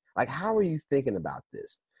head. Like, how are you thinking about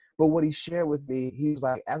this? But what he shared with me, he was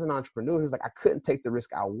like, as an entrepreneur, he was like, I couldn't take the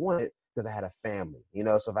risk I wanted because I had a family.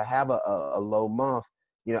 So if I have a low month,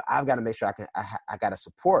 I've got to make sure I got to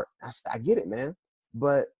support. I get it, man.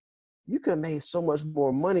 But you could have made so much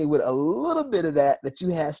more money with a little bit of that you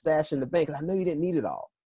had stashed in the bank. Because I know you didn't need it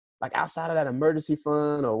all. Like outside of that emergency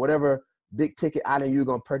fund or whatever big ticket item you're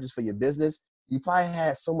going to purchase for your business, you probably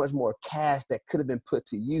had so much more cash that could have been put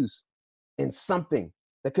to use in something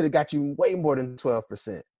that could have got you way more than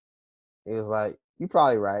 12%. He was like, you're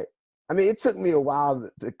probably right. I mean, it took me a while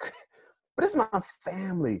but it's my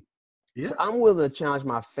family. Yeah. So I'm willing to challenge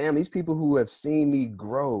my family. These people who have seen me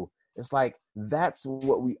grow. It's like, that's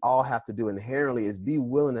what we all have to do inherently is be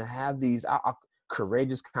willing to have these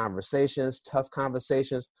courageous conversations, tough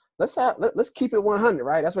conversations. Let's keep it 100,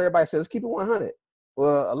 right? That's what everybody says. Let's keep it 100.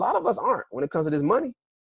 Well, a lot of us aren't when it comes to this money.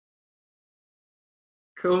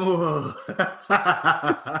 Cool.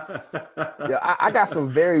 Yeah, I got some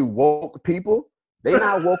very woke people. They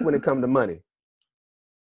not woke when it comes to money.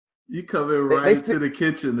 You coming right to the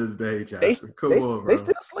kitchen today, Jasper. Come on, bro. They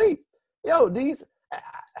still sleep. Yo,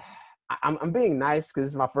 I'm being nice because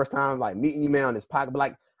this is my first time like meeting you, man, on this podcast. But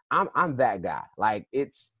like, I'm that guy. Like,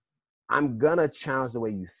 I'm gonna challenge the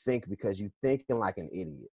way you think because you're thinking like an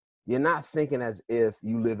idiot. You're not thinking as if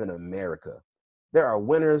you live in America. There are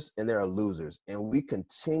winners and there are losers, and we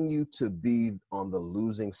continue to be on the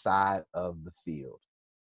losing side of the field.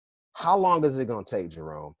 How long is it gonna take,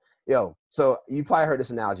 Jerome? Yo, so you probably heard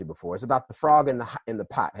this analogy before. It's about the frog in the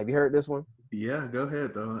pot. Have you heard this one? Yeah, go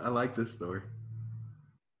ahead though. I like this story.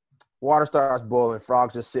 Water starts boiling.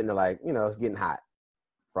 Frog's just sitting there like, it's getting hot.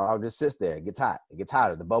 Frog just sits there. It gets hot. It gets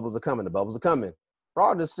hotter. The bubbles are coming.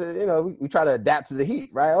 Frog just, we try to adapt to the heat,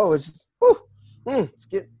 right? Oh, it's just, it's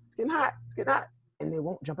getting hot. It's getting hot. And they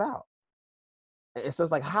won't jump out. And so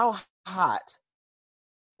it's like, how hot?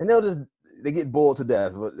 And they get boiled to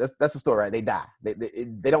death. That's the story, right? They die.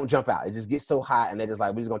 They don't jump out. It just gets so hot and they're just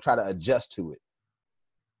like, we're just going to try to adjust to it.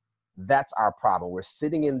 That's our problem. We're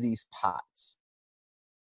sitting in these pots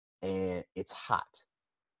and it's hot.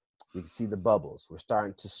 We can see the bubbles. We're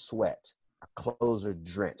starting to sweat. Our clothes are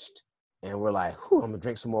drenched. And we're like, I'm going to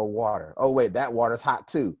drink some more water. Oh, wait, that water's hot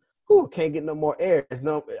too. Can't get no more air.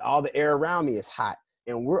 All the air around me is hot.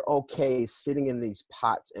 And we're okay sitting in these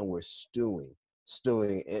pots and we're stewing.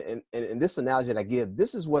 And this analogy that I give,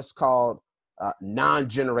 this is what's called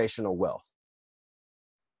non-generational wealth.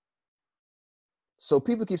 So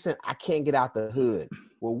people keep saying, I can't get out the hood.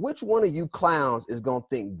 Well, which one of you clowns is going to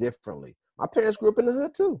think differently? My parents grew up in the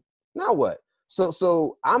hood too. Now what?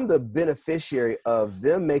 So I'm the beneficiary of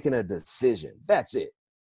them making a decision. That's it.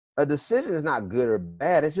 A decision is not good or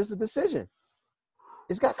bad. It's just a decision.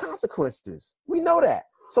 It's got consequences. We know that.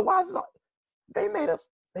 So why is it? They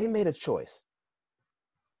made a choice.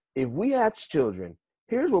 If we have children,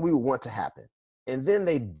 here's what we would want to happen. And then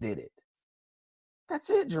they did it. That's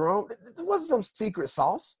it, Jerome. It wasn't some secret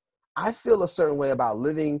sauce. I feel a certain way about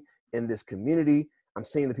living in this community. I'm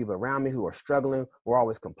seeing the people around me who are struggling. We're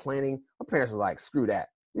always complaining. My parents were like, screw that.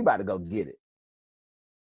 We about to go get it.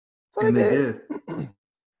 So and they did.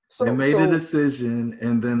 They made a so decision,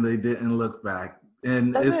 and then they didn't look back.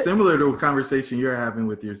 And it's similar to a conversation you're having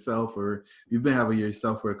with yourself, or you've been having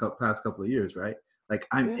yourself for past couple of years, right? Like,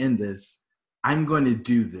 I'm in this. I'm going to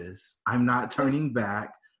do this. I'm not turning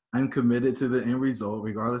back. I'm committed to the end result,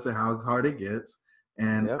 regardless of how hard it gets.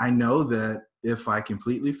 And I know that if I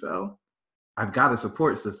completely fail, I've got a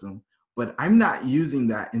support system, but I'm not using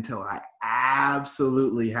that until I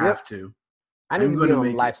absolutely have to. I need to be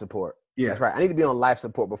on life support. Yeah, that's right. I need to be on life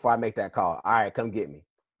support before I make that call. All right, come get me.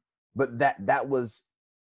 But that was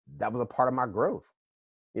a part of my growth.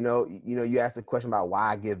 You asked the question about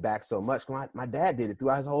why I give back so much. My dad did it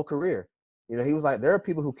throughout his whole career. He was like, there are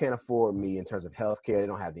people who can't afford me in terms of healthcare. They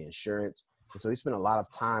don't have the insurance. And so he spent a lot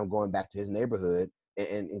of time going back to his neighborhood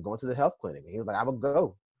and going to the health clinic. And he was like, I would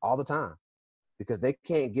go all the time because they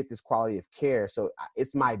can't get this quality of care. So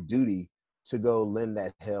it's my duty to go lend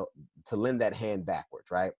that hand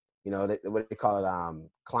backwards, right? What they call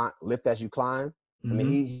it, lift as you climb. Mm-hmm. I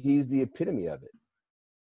mean, he's the epitome of it.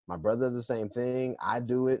 My brother does the same thing. I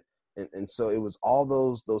do it. And so it was all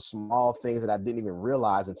those small things that I didn't even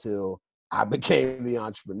realize until I became the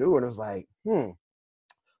entrepreneur. And it was like,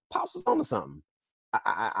 Pops was onto something.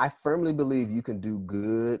 I firmly believe you can do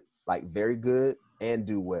good, like very good, and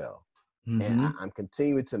do well. Mm-hmm. And I'm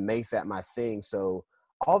continuing to make that my thing. So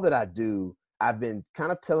all that I do, I've been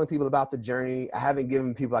kind of telling people about the journey. I haven't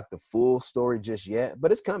given people like the full story just yet,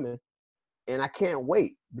 but it's coming. And I can't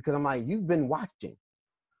wait because I'm like, you've been watching.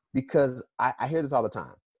 Because I hear this all the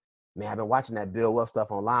time. Man, I've been watching that Bill Wealth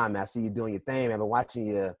stuff online, man. I see you doing your thing. I've been watching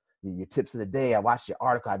your tips of the day. I watched your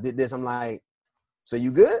article. I did this. I'm like, so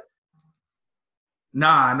you good?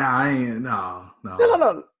 Nah, I ain't. No. They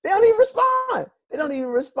don't even respond. They don't even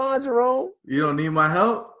respond, Jerome. You don't need my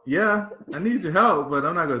help? Yeah, I need your help, but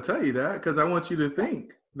I'm not going to tell you that because I want you to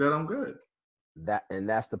think that I'm good.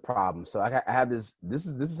 That's the problem. So I have this. This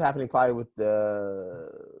is happening probably with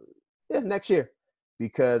next year.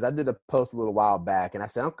 Because I did a post a little while back and I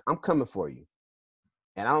said, I'm coming for you.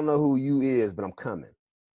 And I don't know who you is, but I'm coming.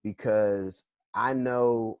 Because I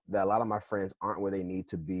know that a lot of my friends aren't where they need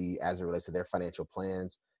to be as it relates to their financial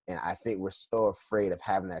plans. And I think we're so afraid of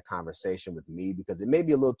having that conversation with me because it may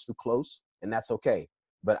be a little too close, and that's okay.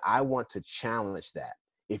 But I want to challenge that.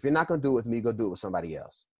 If you're not going to do it with me, go do it with somebody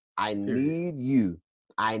else. I need you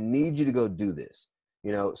to go do this.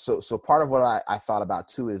 So part of what I thought about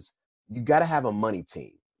too is, you got to have a money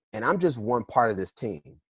team. And I'm just one part of this team.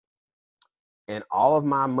 And all of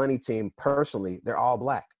my money team, personally, they're all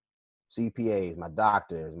Black. CPAs, my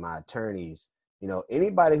doctors, my attorneys,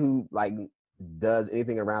 anybody who like does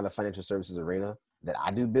anything around the financial services arena that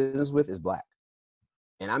I do business with is Black.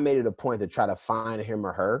 And I made it a point to try to find him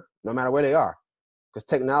or her, no matter where they are. Because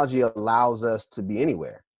technology allows us to be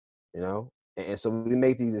anywhere, And so we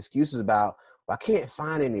make these excuses about, well, I can't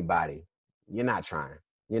find anybody. You're not trying.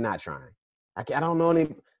 You're not trying. I don't know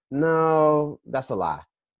any. No, that's a lie.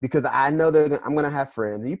 Because I know I'm going to have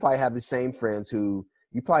friends. And you probably have the same friends who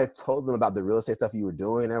you probably told them about the real estate stuff you were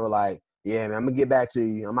doing. And they were like, yeah, man, I'm going to get back to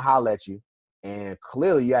you. I'm going to holler at you. And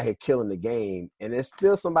clearly you're out here killing the game. And there's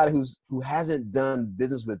still somebody who hasn't done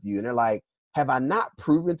business with you. And they're like, have I not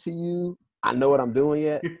proven to you I know what I'm doing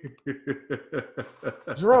yet?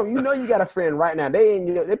 Jerome, you got a friend right now.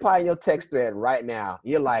 They're probably in your text thread right now.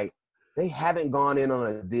 You're like, they haven't gone in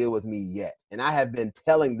on a deal with me yet. And I have been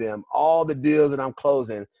telling them all the deals that I'm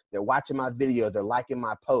closing. They're watching my videos. They're liking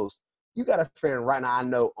my posts. You got a friend right now I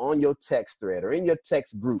know on your text thread or in your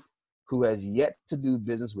text group who has yet to do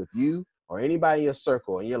business with you or anybody in your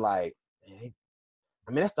circle. And you're like, hey,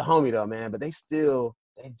 that's the homie though, man. But they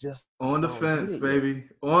just on the fence, baby.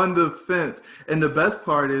 On the fence. And the best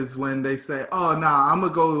part is when they say, oh, nah, I'm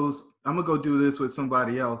gonna go do this with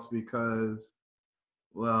somebody else because,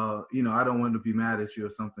 well, I don't want to be mad at you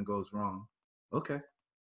if something goes wrong. Okay.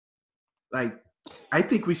 Like, I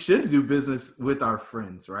think we should do business with our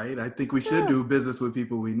friends, right? I think we should do business with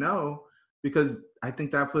people we know. because I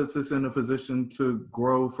think that puts us in a position to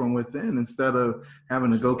grow from within instead of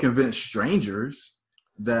having to go convince strangers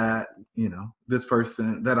that, this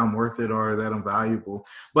person, that I'm worth it or that I'm valuable.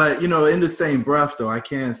 But, in the same breath, though, I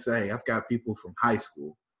can say I've got people from high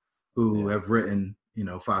school who have written,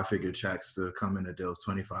 5-figure checks to come into deals,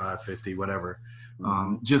 25, 50, whatever,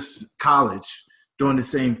 just college doing the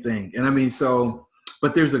same thing. And I mean,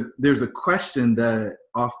 but there's a question that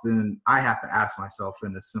often I have to ask myself,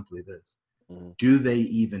 and it's simply this: do they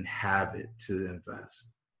even have it to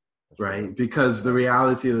invest? Right? Because the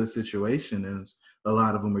reality of the situation is a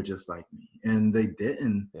lot of them are just like me, and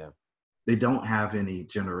they don't have any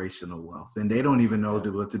generational wealth, and they don't even know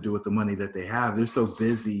what to do with the money that they have. They're so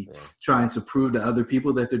busy trying to prove to other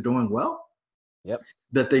people that they're doing well,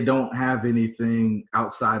 that they don't have anything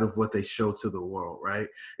outside of what they show to the world, right?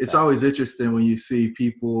 It's always interesting when you see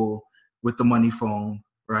people with the money phone,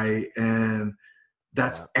 right? And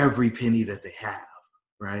that's every penny that they have,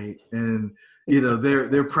 right? And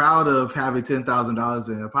they're proud of having $10,000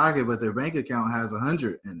 in their pocket, but their bank account has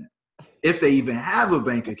 100 in it, if they even have a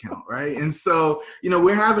bank account, right? And so,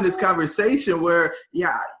 we're having this conversation where,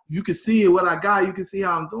 you can see what I got, you can see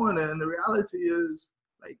how I'm doing it, and the reality is,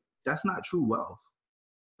 like, that's not true wealth,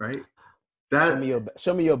 right?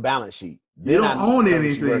 Show me your balance sheet. You don't own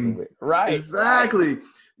anything, right? Exactly.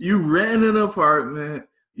 You rent an apartment,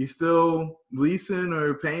 you still leasing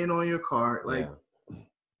or paying on your car, like.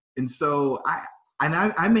 And so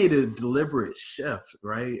I made a deliberate shift,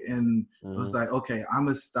 right? And I was like, okay, I'm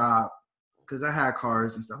gonna stop, because I had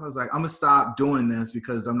cars and stuff. I was like, I'm gonna stop doing this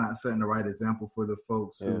because I'm not setting the right example for the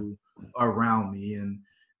folks who are around me, and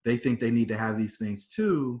they think they need to have these things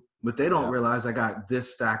too, but they don't realize I got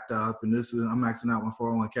this stacked up, and I'm maxing out my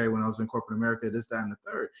 401k when I was in corporate America, this, that, and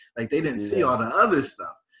the third. Like, they didn't see all the other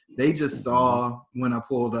stuff. They just saw when I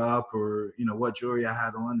pulled up, or what jewelry I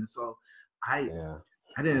had on, and so I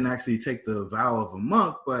didn't actually take the vow of a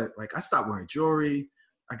monk, but like, I stopped wearing jewelry.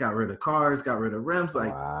 I got rid of cars, got rid of rims,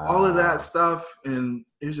 like all of that stuff. And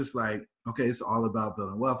it's just like, okay, it's all about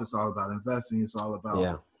building wealth. It's all about investing. It's all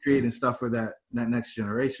about creating stuff for that next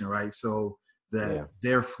generation, right? So that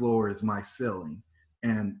their floor is my ceiling,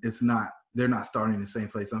 and they're not starting in the same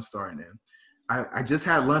place I'm starting in. I just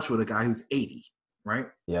had lunch with a guy who's 80, right?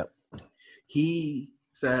 Yep. He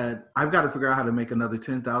said, I've got to figure out how to make another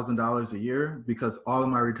 $10,000 a year because all of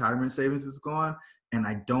my retirement savings is gone, and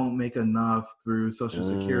I don't make enough through Social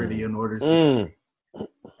Security in order to.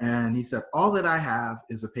 And he said, all that I have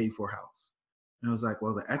is a paid for house. And I was like,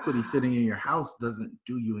 well, the equity sitting in your house doesn't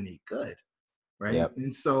do you any good, right? Yep.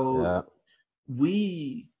 And so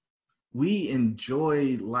we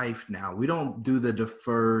enjoy life now. We don't do the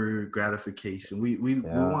deferred gratification. We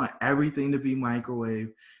want everything to be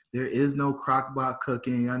microwave. There is no crock pot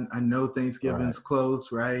cooking. I know Thanksgiving's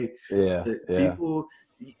close, right? People,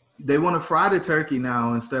 they want to fry the turkey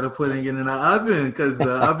now instead of putting it in an oven, because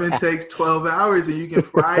the oven takes 12 hours and you can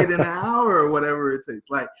fry it in an hour or whatever it takes.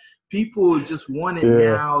 Like, people just want it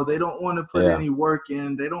now. They don't want to put any work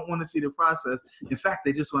in. They don't want to see the process. In fact,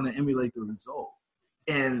 they just want to emulate the result.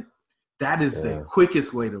 And that is the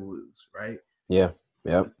quickest way to lose, right?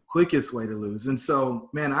 Quickest way to lose. And so,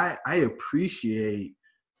 man, I appreciate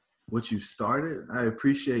what you started. I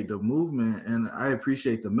appreciate the movement, and I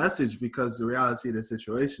appreciate the message, because the reality of the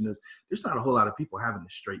situation is there's not a whole lot of people having a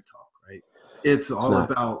straight talk, right? It's all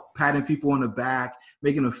about patting people on the back,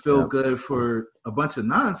 making them feel good for a bunch of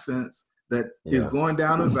nonsense that is going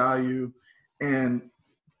down in value, and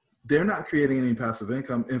they're not creating any passive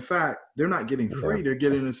income. In fact, they're not getting free. They're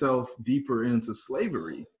getting themselves deeper into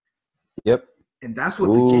slavery. And that's what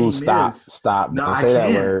the game is. Stop. No, Don't I say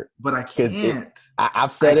can't, that word. but I can't.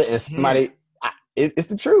 I've said it, and somebody, it's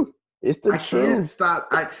the truth. It's the truth. I can't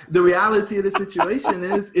stop. The reality of the situation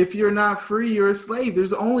is, if you're not free, you're a slave.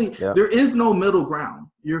 There is no middle ground.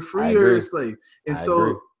 You're free or you're a slave. And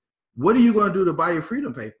what are you going to do to buy your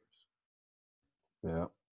freedom papers? Yeah,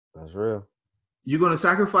 that's real. You're going to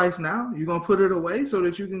sacrifice now? You're going to put it away so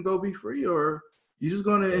that you can go be free, or you're just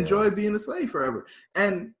going to enjoy being a slave forever?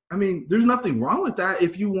 And I mean, there's nothing wrong with that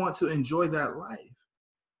if you want to enjoy that life.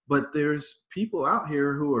 But there's people out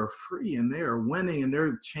here who are free, and they are winning, and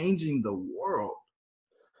they're changing the world.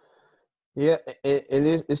 Yeah,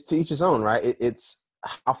 and it's to each his own, right? It's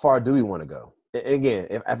how far do we want to go? And again,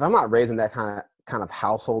 if I'm not raised in that kind of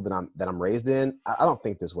household that I'm raised in, I don't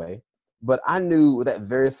think this way. But I knew with that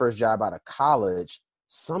very first job out of college,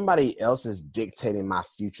 somebody else is dictating my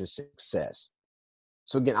future success.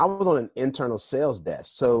 So again, I was on an internal sales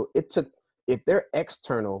desk. So if their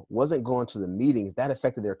external wasn't going to the meetings, that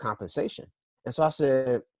affected their compensation. And so I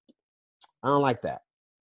said, I don't like that.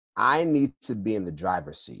 I need to be in the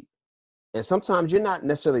driver's seat. And sometimes you're not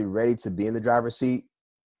necessarily ready to be in the driver's seat,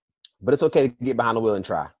 but it's okay to get behind the wheel and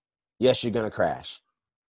try. Yes, you're going to crash.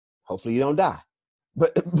 Hopefully you don't die.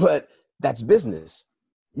 But that's business.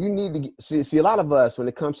 You need to see a lot of us when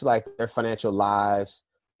it comes to like their financial lives,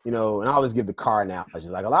 and I always give the car analogy.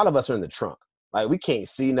 Like a lot of us are in the trunk. Like we can't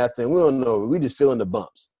see nothing. We don't know. We just feeling the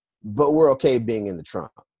bumps, but we're okay being in the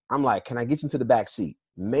trunk. I'm like, can I get you into the back seat?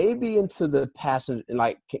 Maybe into the passenger. And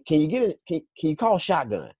like, can you get in? Can you call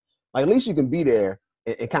shotgun? Like at least you can be there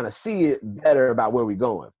and kind of see it better about where we're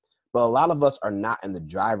going. But a lot of us are not in the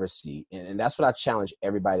driver's seat. And that's what I challenge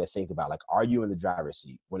everybody to think about. Like, are you in the driver's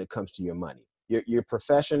seat when it comes to your money? Your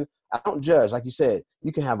profession, I don't judge. Like you said,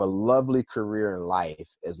 you can have a lovely career in life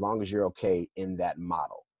as long as you're okay in that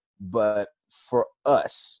model. But for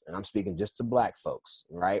us, and I'm speaking just to Black folks,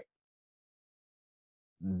 right?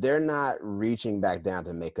 They're not reaching back down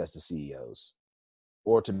to make us the CEOs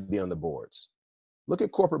or to be on the boards. Look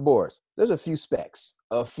at corporate boards. There's a few specs,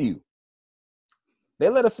 a few. They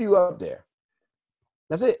let a few up there.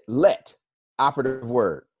 That's it. Let, operative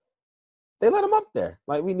word. They let them up there.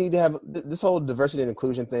 Like we need to have this whole diversity and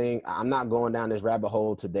inclusion thing. I'm not going down this rabbit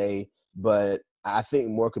hole today, but I think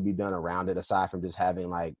more could be done around it aside from just having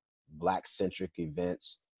like Black-centric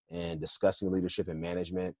events and discussing leadership and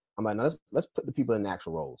management. I'm like, no, let's put the people in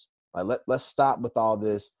actual roles. Like let's stop with all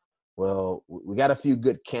this. Well, we got a few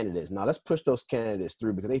good candidates. Now let's push those candidates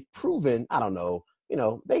through because they've proven, I don't know,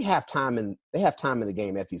 they have time in the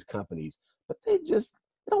game at these companies, but they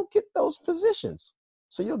don't get those positions.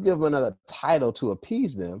 So you'll give them another title to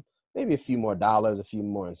appease them, maybe a few more dollars, a few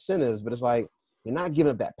more incentives, but it's like you're not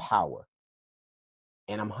giving up that power.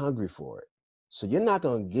 And I'm hungry for it. So you're not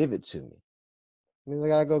going to give it to me. I mean, I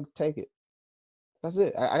got to go take it. That's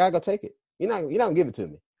it. I got to go take it. You're not going to give it to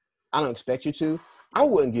me. I don't expect you to. I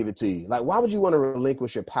wouldn't give it to you. Like, why would you want to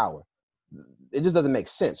relinquish your power? It just doesn't make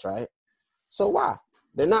sense, right? So why?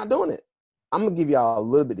 They're not doing it. I'm going to give y'all a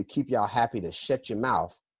little bit to keep y'all happy to shut your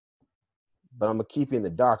mouth, but I'm going to keep you in the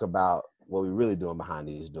dark about what we're really doing behind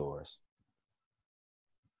these doors.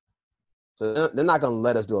 So they're not going to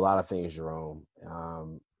let us do a lot of things, Jerome.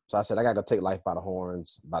 So I said, I got to go take life by the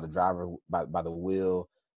horns, by the driver, by the wheel.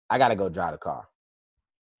 I got to go drive the car.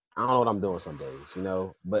 I don't know what I'm doing some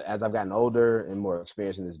days, but as I've gotten older and more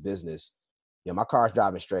experienced in this business, my car's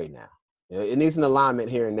driving straight now. It needs an alignment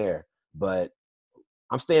here and there, but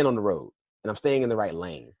I'm staying on the road and I'm staying in the right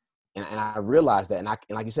lane. And I realized that, and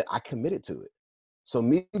like you said, I committed to it. So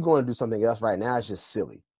me going to do something else right now is just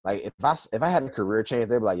silly. Like if I had a career change,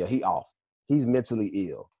 they'd be like, yo, he off. He's mentally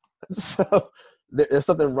ill. So there's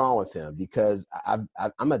something wrong with him because I'm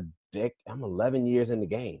 11 years in the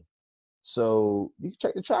game. So you can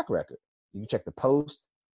check the track record. You can check the post.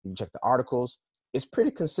 You can check the articles. It's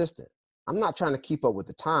pretty consistent. I'm not trying to keep up with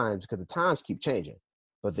the times because the times keep changing.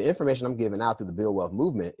 But the information I'm giving out through the Build Wealth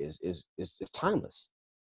movement is timeless.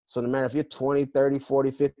 So no matter if you're 20, 30,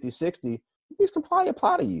 40, 50, 60, these can probably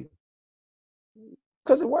apply to you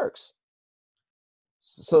because it works.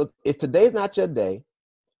 So if today's not your day,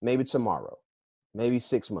 maybe tomorrow, maybe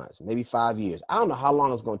 6 months, maybe 5 years. I don't know how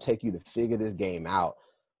long it's going to take you to figure this game out,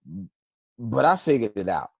 but I figured it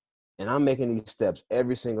out. And I'm making these steps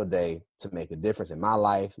every single day to make a difference in my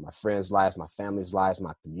life, my friends' lives, my family's lives,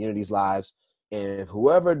 my community's lives. And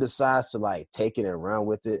whoever decides to like take it and run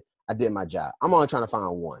with it, I did my job. I'm only trying to find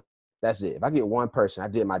one. That's it. If I get one person, I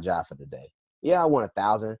did my job for the day. Yeah, I want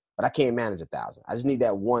 1,000, but I can't manage 1,000. I just need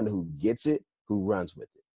that one who gets it, who runs with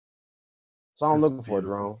it. So I'm looking for,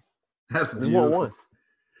 Jerome. That's beautiful. Just want one.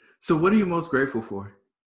 So what are you most grateful for?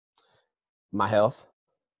 My health.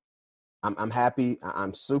 I'm happy.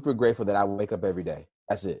 I'm super grateful that I wake up every day.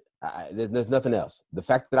 That's it. There's nothing else. The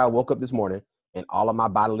fact that I woke up this morning and all of my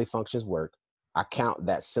bodily functions work, I count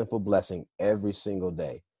that simple blessing every single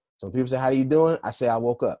day. So when people say, how are you doing? I say, I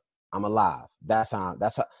woke up. I'm alive. That's how.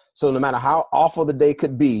 So no matter how awful the day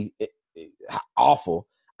could be, awful,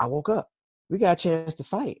 I woke up. We got a chance to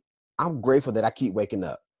fight. I'm grateful that I keep waking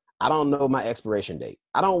up. I don't know my expiration date.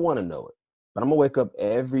 I don't want to know it. But I'm going to wake up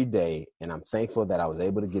every day, and I'm thankful that I was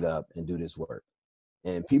able to get up and do this work.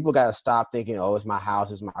 And people got to stop thinking, oh, it's my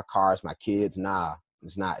house, it's my car, it's my kids. Nah,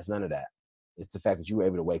 it's not. It's none of that. It's the fact that you were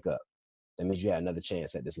able to wake up. That means you had another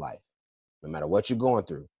chance at this life, no matter what you're going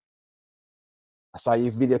through. I saw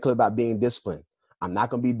your video clip about being disciplined. I'm not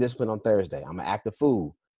going to be disciplined on Thursday. I'm an active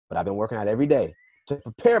fool, but I've been working out every day to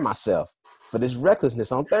prepare myself for this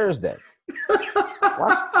recklessness on Thursday.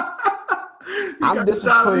 I'm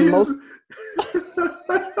disciplined most.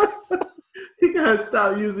 You gotta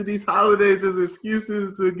stop using these holidays as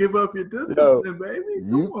excuses to give up your discipline, baby.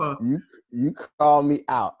 Come on. You call me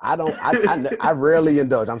out. I rarely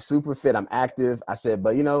indulge. I'm super fit. I'm active. I said,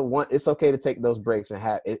 but it's okay to take those breaks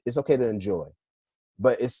and it's okay to enjoy.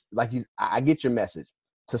 But it's like I get your message.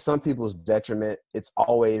 To some people's detriment, it's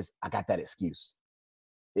always, I got that excuse.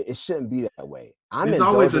 It shouldn't be that way. There's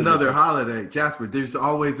always another holiday, Jasper. There's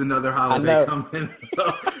always another holiday coming.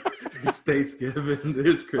 There's Thanksgiving,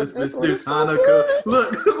 there's Christmas, there's Hanukkah.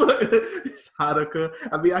 Look, there's Hanukkah.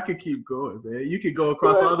 I mean, I could keep going, man. You can go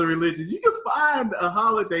across all the religions. You can find a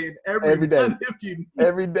holiday in every day if you need.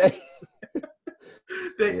 Every day.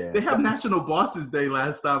 They have National Bosses Day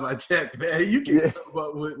last time I checked, man. You can come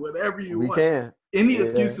up with whatever you want. We can. Any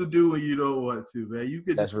excuse to do when you don't want to, man. You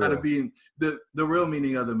could just try to be in the real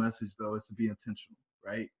meaning of the message, though, is to be intentional,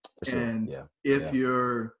 right? For sure. And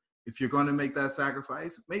if you're going to make that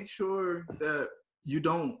sacrifice, make sure that you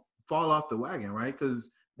don't fall off the wagon, right?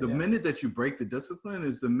 Because the minute that you break the discipline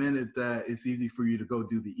is the minute that it's easy for you to go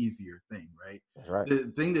do the easier thing, right? That's right.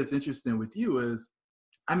 The thing that's interesting with you is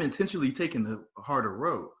I'm intentionally taking the harder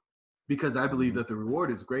road because I believe that the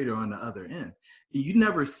reward is greater on the other end. You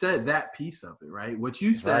never said that piece of it, right? What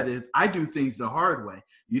you said is, I do things the hard way.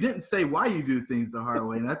 You didn't say why you do things the hard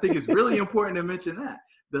way. And I think it's really important to mention that.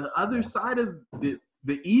 The other side of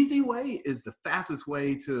the easy way is the fastest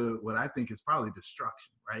way to what I think is probably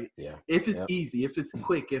destruction, right? Yeah. If it's easy, if it's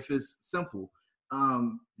quick, if it's simple,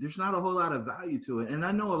 there's not a whole lot of value to it. And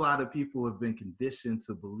I know a lot of people have been conditioned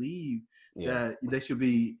to believe that they should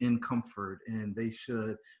be in comfort and they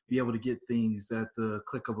should be able to get things at the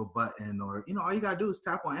click of a button, or, all you got to do is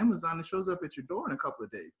tap on Amazon and it shows up at your door in a couple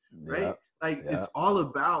of days, right? It's all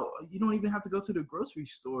about, you don't even have to go to the grocery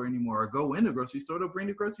store anymore or go in the grocery store. They'll bring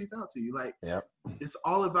the groceries out to you. It's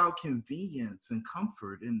all about convenience and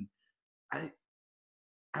comfort. And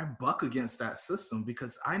I buck against that system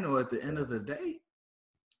because I know at the end of the day,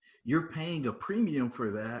 you're paying a premium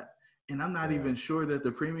for that. And I'm not even sure that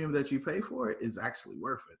the premium that you pay for it is actually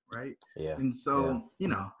worth it, right? Yeah. And so,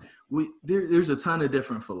 there's a ton of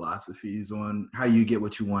different philosophies on how you get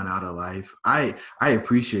what you want out of life. I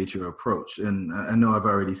appreciate your approach. And I know I've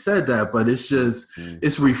already said that, but it's just,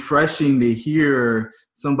 it's refreshing to hear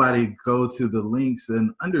somebody go to the links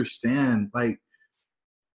and understand, like,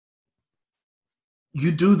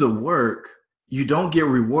 you do the work, you don't get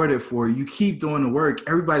rewarded for it, you keep doing the work,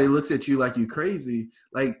 everybody looks at you like you're crazy.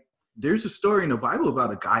 Like, there's a story in the Bible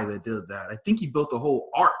about a guy that did that. I think he built a whole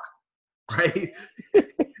ark, right?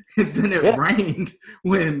 And then it rained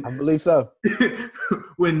when, I believe so.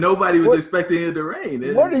 when nobody was expecting it to rain.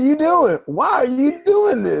 And what are you doing? Why are you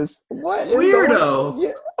doing this? What is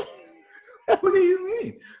weirdo? What do you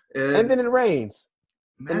mean? And then it rains.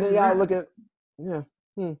 And then y'all looking,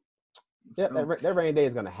 that rain day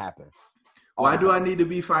is gonna happen. Why do I need to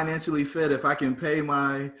be financially fit if I can pay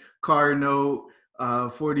my car note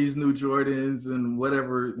for these new Jordans and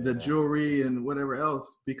whatever, the jewelry and whatever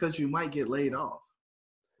else? Because you might get laid off,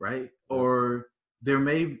 right? Or there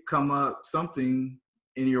may come up something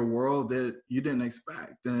in your world that you didn't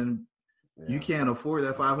expect, and you can't afford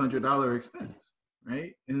that $500 expense,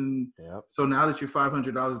 right? And so now that you're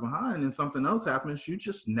 $500 behind and something else happens, you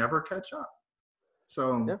just never catch up.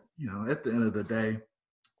 So, at the end of the day,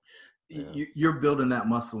 you're building that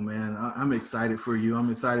muscle, man. I'm excited for you.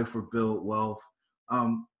 I'm excited for Build Wealth.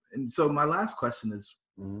 And so my last question is,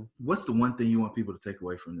 what's the one thing you want people to take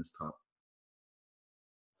away from this talk?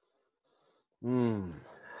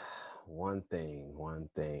 One thing.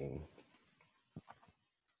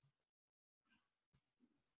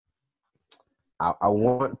 I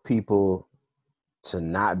want people to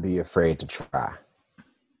not be afraid to try.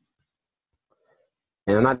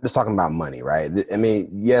 And I'm not just talking about money, right? I mean,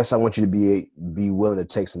 yes, I want you to be willing to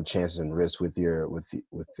take some chances and risks with your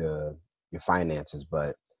finances,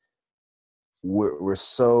 but we're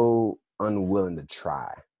so unwilling to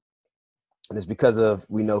try. And it's because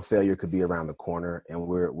we know failure could be around the corner, and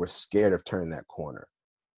we're scared of turning that corner.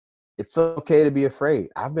 It's okay to be afraid.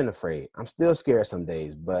 I've been afraid. I'm still scared some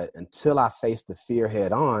days, but until I face the fear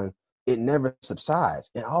head on, it never subsides.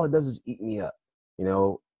 And all it does is eat me up.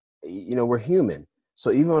 We're human.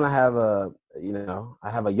 So even when I have a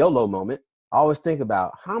YOLO moment, I always think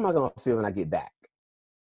about, how am I going to feel when I get back?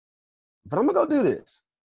 But I'm going to go do this.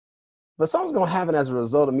 But something's going to happen as a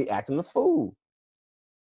result of me acting a fool.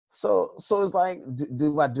 So it's like,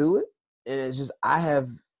 do I do it? And it's just, I have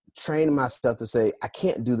trained myself to say, I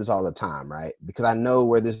can't do this all the time, right? Because I know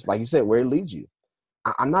where this, like you said, where it leads you.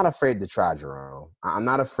 I'm not afraid to try, Jerome. I'm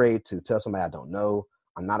not afraid to tell somebody I don't know.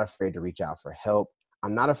 I'm not afraid to reach out for help.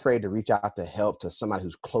 I'm not afraid to reach out to help to somebody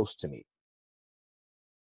who's close to me.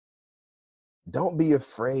 don't be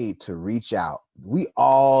afraid to reach out. We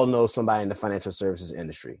all know somebody in the financial services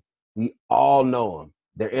industry. We all know them.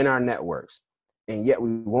 They're in our networks. And yet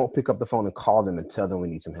we won't pick up the phone and call them and tell them we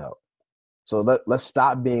need some help. So let's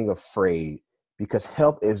stop being afraid, because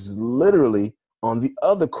help is literally on the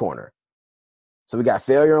other corner. So we got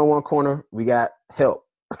failure on one corner, we got help.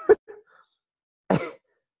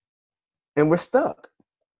 And we're stuck.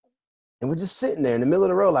 And we're just sitting there in the middle of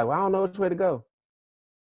the road like, well, I don't know which way to go.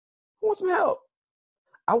 I want some help.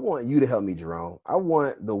 I want you to help me, Jerome. I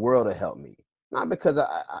want the world to help me. Not because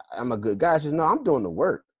I'm a good guy. Just no, I'm doing the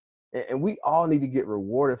work. And we all need to get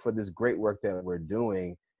rewarded for this great work that we're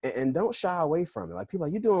doing. And don't shy away from it. Like, people are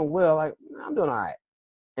like, you're doing well. Like, I'm doing all right.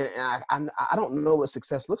 And I don't know what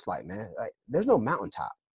success looks like, man. Like, there's no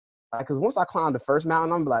mountaintop. Like, because once I climb the first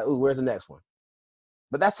mountain, I'm like, ooh, where's the next one?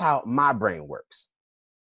 But that's how my brain works.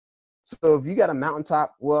 So if you got a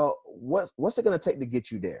mountaintop, well, what's it going to take to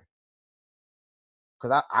get you there?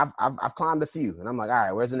 Because I've climbed a few, and I'm like, all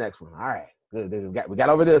right, where's the next one? All right, good. We got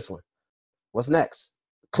over this one. What's next?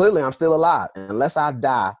 Clearly, I'm still alive. And unless I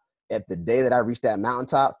die at the day that I reach that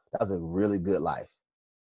mountaintop, that was a really good life.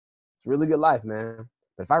 It's a really good life, man.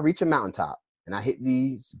 But if I reach a mountaintop and I hit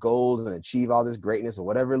these goals and achieve all this greatness or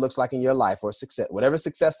whatever it looks like in your life, or success, whatever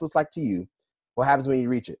success looks like to you, what happens when you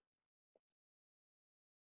reach it?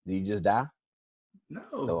 Do you just die? No.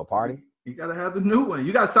 Throw a party? You got to have the new one.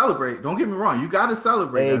 You got to celebrate. Don't get me wrong. You got to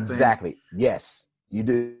celebrate. Exactly. Yes, you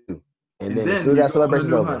do. And then as soon as that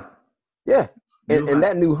celebration's over. Hunt. Yeah. And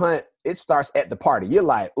that new hunt, it starts at the party. You're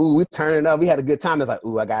like, ooh, we're turning up. We had a good time. It's like,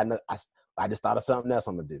 ooh, I just thought of something else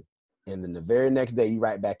I'm going to do. And then the very next day, you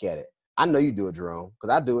right back at it. I know you do it, Jerome,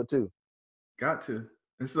 because I do it too. Got to.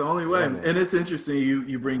 It's the only way. Yeah, and it's interesting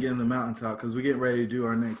you bring in the mountaintop, because we're getting ready to do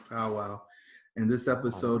our next powwow. And this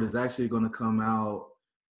episode is actually going to come out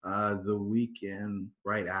the weekend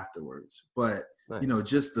right afterwards. But, nice.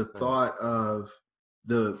 Just the thought of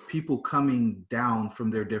the people coming down from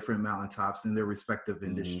their different mountaintops in their respective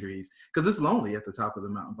industries, because it's lonely at the top of the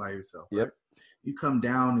mountain by yourself. Right? Yep. You come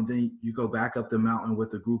down and then you go back up the mountain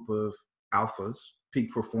with a group of alphas,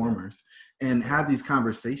 peak performers, and have these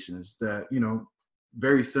conversations that,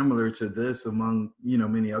 very similar to this among,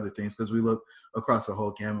 many other things, because we look across the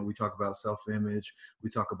whole gamut. We talk about self-image, we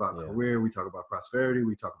talk about career, we talk about prosperity,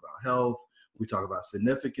 we talk about health, we talk about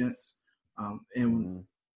significance.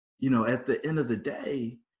 At the end of the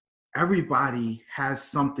day, everybody has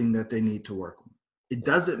something that they need to work on. It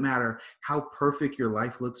doesn't matter how perfect your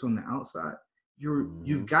life looks on the outside.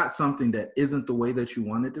 You've got something that isn't the way that you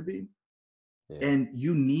want it to be. Yeah. And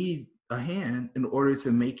you need a hand in order to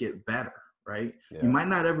make it better. Right? Yeah. You might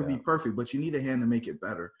not ever be perfect, but you need a hand to make it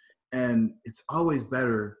better. And it's always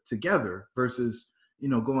better together versus,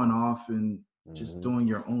 going off and just doing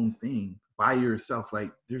your own thing by yourself.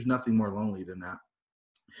 Like, there's nothing more lonely than that.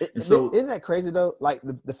 Isn't that crazy though? Like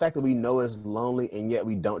the fact that we know it's lonely and yet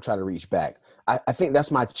we don't try to reach back. I think that's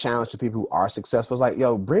my challenge to people who are successful. It's like,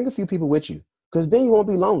 yo, bring a few people with you, because then you won't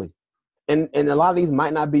be lonely. And a lot of these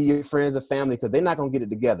might not be your friends or family, because they're not going to get it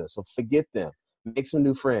together. So forget them. Make some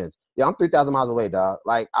new friends. Yeah, I'm 3,000 miles away, dog.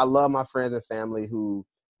 Like, I love my friends and family who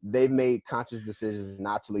they've made conscious decisions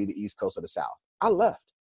not to leave the East Coast or the South. I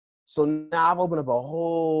left. So now I've opened up a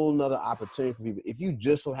whole nother opportunity for people. If you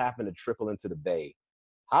just so happen to trickle into the Bay,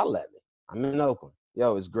 holla at me. I'm in Oakland.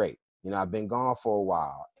 Yo, it's great. I've been gone for a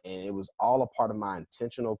while, and it was all a part of my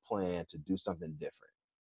intentional plan to do something different.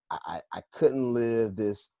 I couldn't live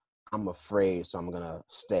this, I'm afraid, so I'm going to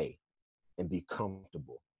stay and be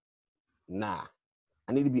comfortable. Nah,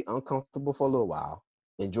 I need to be uncomfortable for a little while,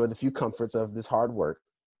 enjoy the few comforts of this hard work,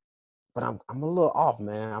 but I'm a little off,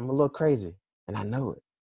 man. I'm a little crazy, and I know it,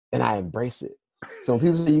 and I embrace it. So when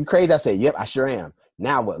people say you crazy, I say, yep, I sure am.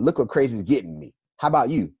 Now what? Look what crazy is getting me. How about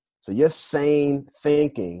you? So your sane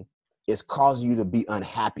thinking is causing you to be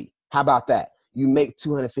unhappy. How about that? You make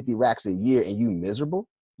 250 racks a year and you miserable?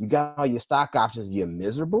 You got all your stock options, you're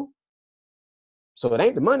miserable? So it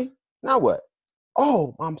ain't the money. Now what?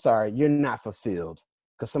 Oh, I'm sorry, you're not fulfilled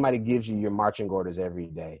because somebody gives you your marching orders every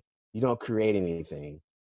day. You don't create anything.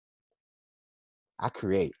 I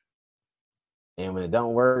create. And when it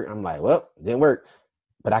don't work, I'm like, well, it didn't work,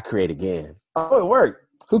 but I create again. Oh, it worked.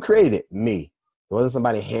 Who created it? Me. It wasn't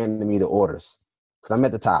somebody handing me the orders because I'm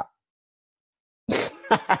at the top.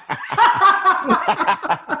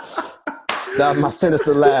 That was my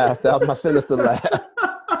sinister laugh.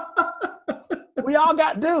 We all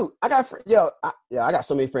got, dude. I got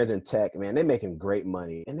so many friends in tech, man. They making great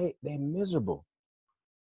money, and they miserable.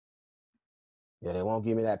 Yeah, they won't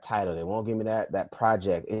give me that title. They won't give me that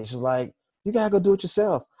project. It's just like, you gotta go do it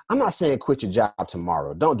yourself. I'm not saying quit your job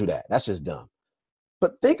tomorrow. Don't do that. That's just dumb.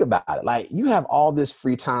 But think about it. Like, you have all this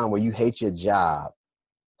free time where you hate your job.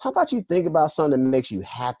 How about you think about something that makes you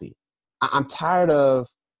happy? I'm tired of,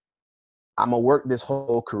 I'm going to work this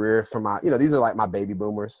whole career for my, these are like my baby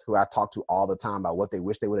boomers who I talk to all the time about what they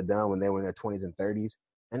wish they would have done when they were in their 20s and 30s.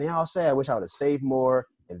 And they all say, I wish I would have saved more,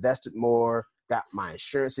 invested more, got my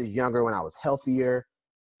insurances younger when I was healthier.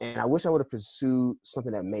 And I wish I would have pursued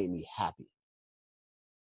something that made me happy.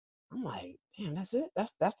 I'm like, man, that's it?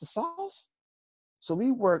 That's the sauce? So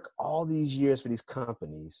we work all these years for these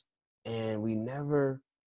companies and we never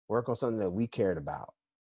work on something that we cared about.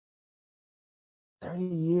 30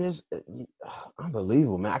 years,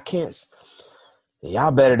 unbelievable, man. I can't,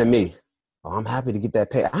 y'all better than me. Oh, I'm happy to get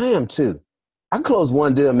that pay. I am too. I can close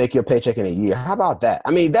one deal and make your paycheck in a year. How about that?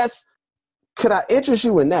 I mean, could I interest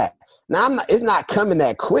you in that? Now, it's not coming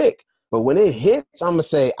that quick, but when it hits, I'm going to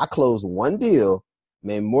say I closed one deal,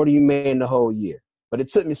 made more than you made in the whole year. But it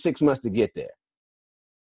took me 6 months to get there.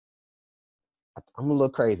 I'm a little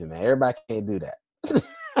crazy, man. Everybody can't do that.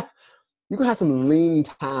 You're going to have some lean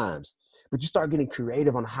times, but you start getting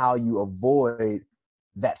creative on how you avoid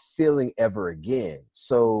that feeling ever again.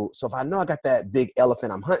 So if I know I got that big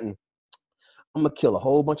elephant I'm hunting, I'm going to kill a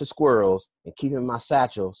whole bunch of squirrels and keep them in my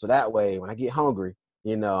satchel. So that way, when I get hungry,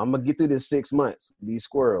 I'm going to get through this 6 months, these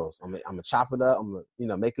squirrels. I'm going to chop it up. I'm going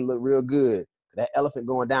to, make it look real good. That elephant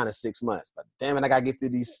going down in 6 months. But damn it, I got to get through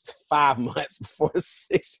these 5 months before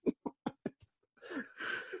 6 months.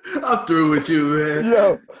 I'm through with you, man.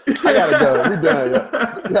 Yo, I got to go. We done,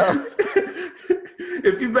 yo.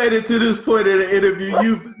 If you made it to this point in the interview,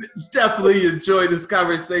 you definitely enjoyed this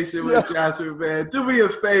conversation with Jasper, man. Do me a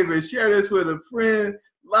favor, share this with a friend,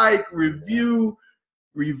 review,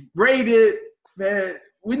 rate it, man.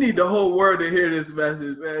 We need the whole world to hear this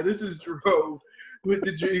message, man. This is Jerome with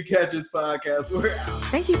the Dream Catchers podcast. We're out.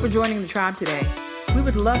 Thank you for joining the tribe today. We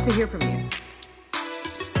would love to hear from you.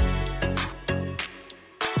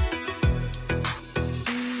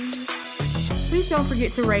 Please don't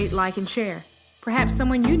forget to rate, like, and share. Perhaps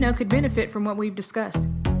someone you know could benefit from what we've discussed.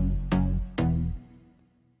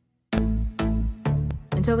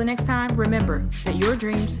 Until the next time, remember that your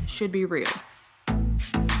dreams should be real.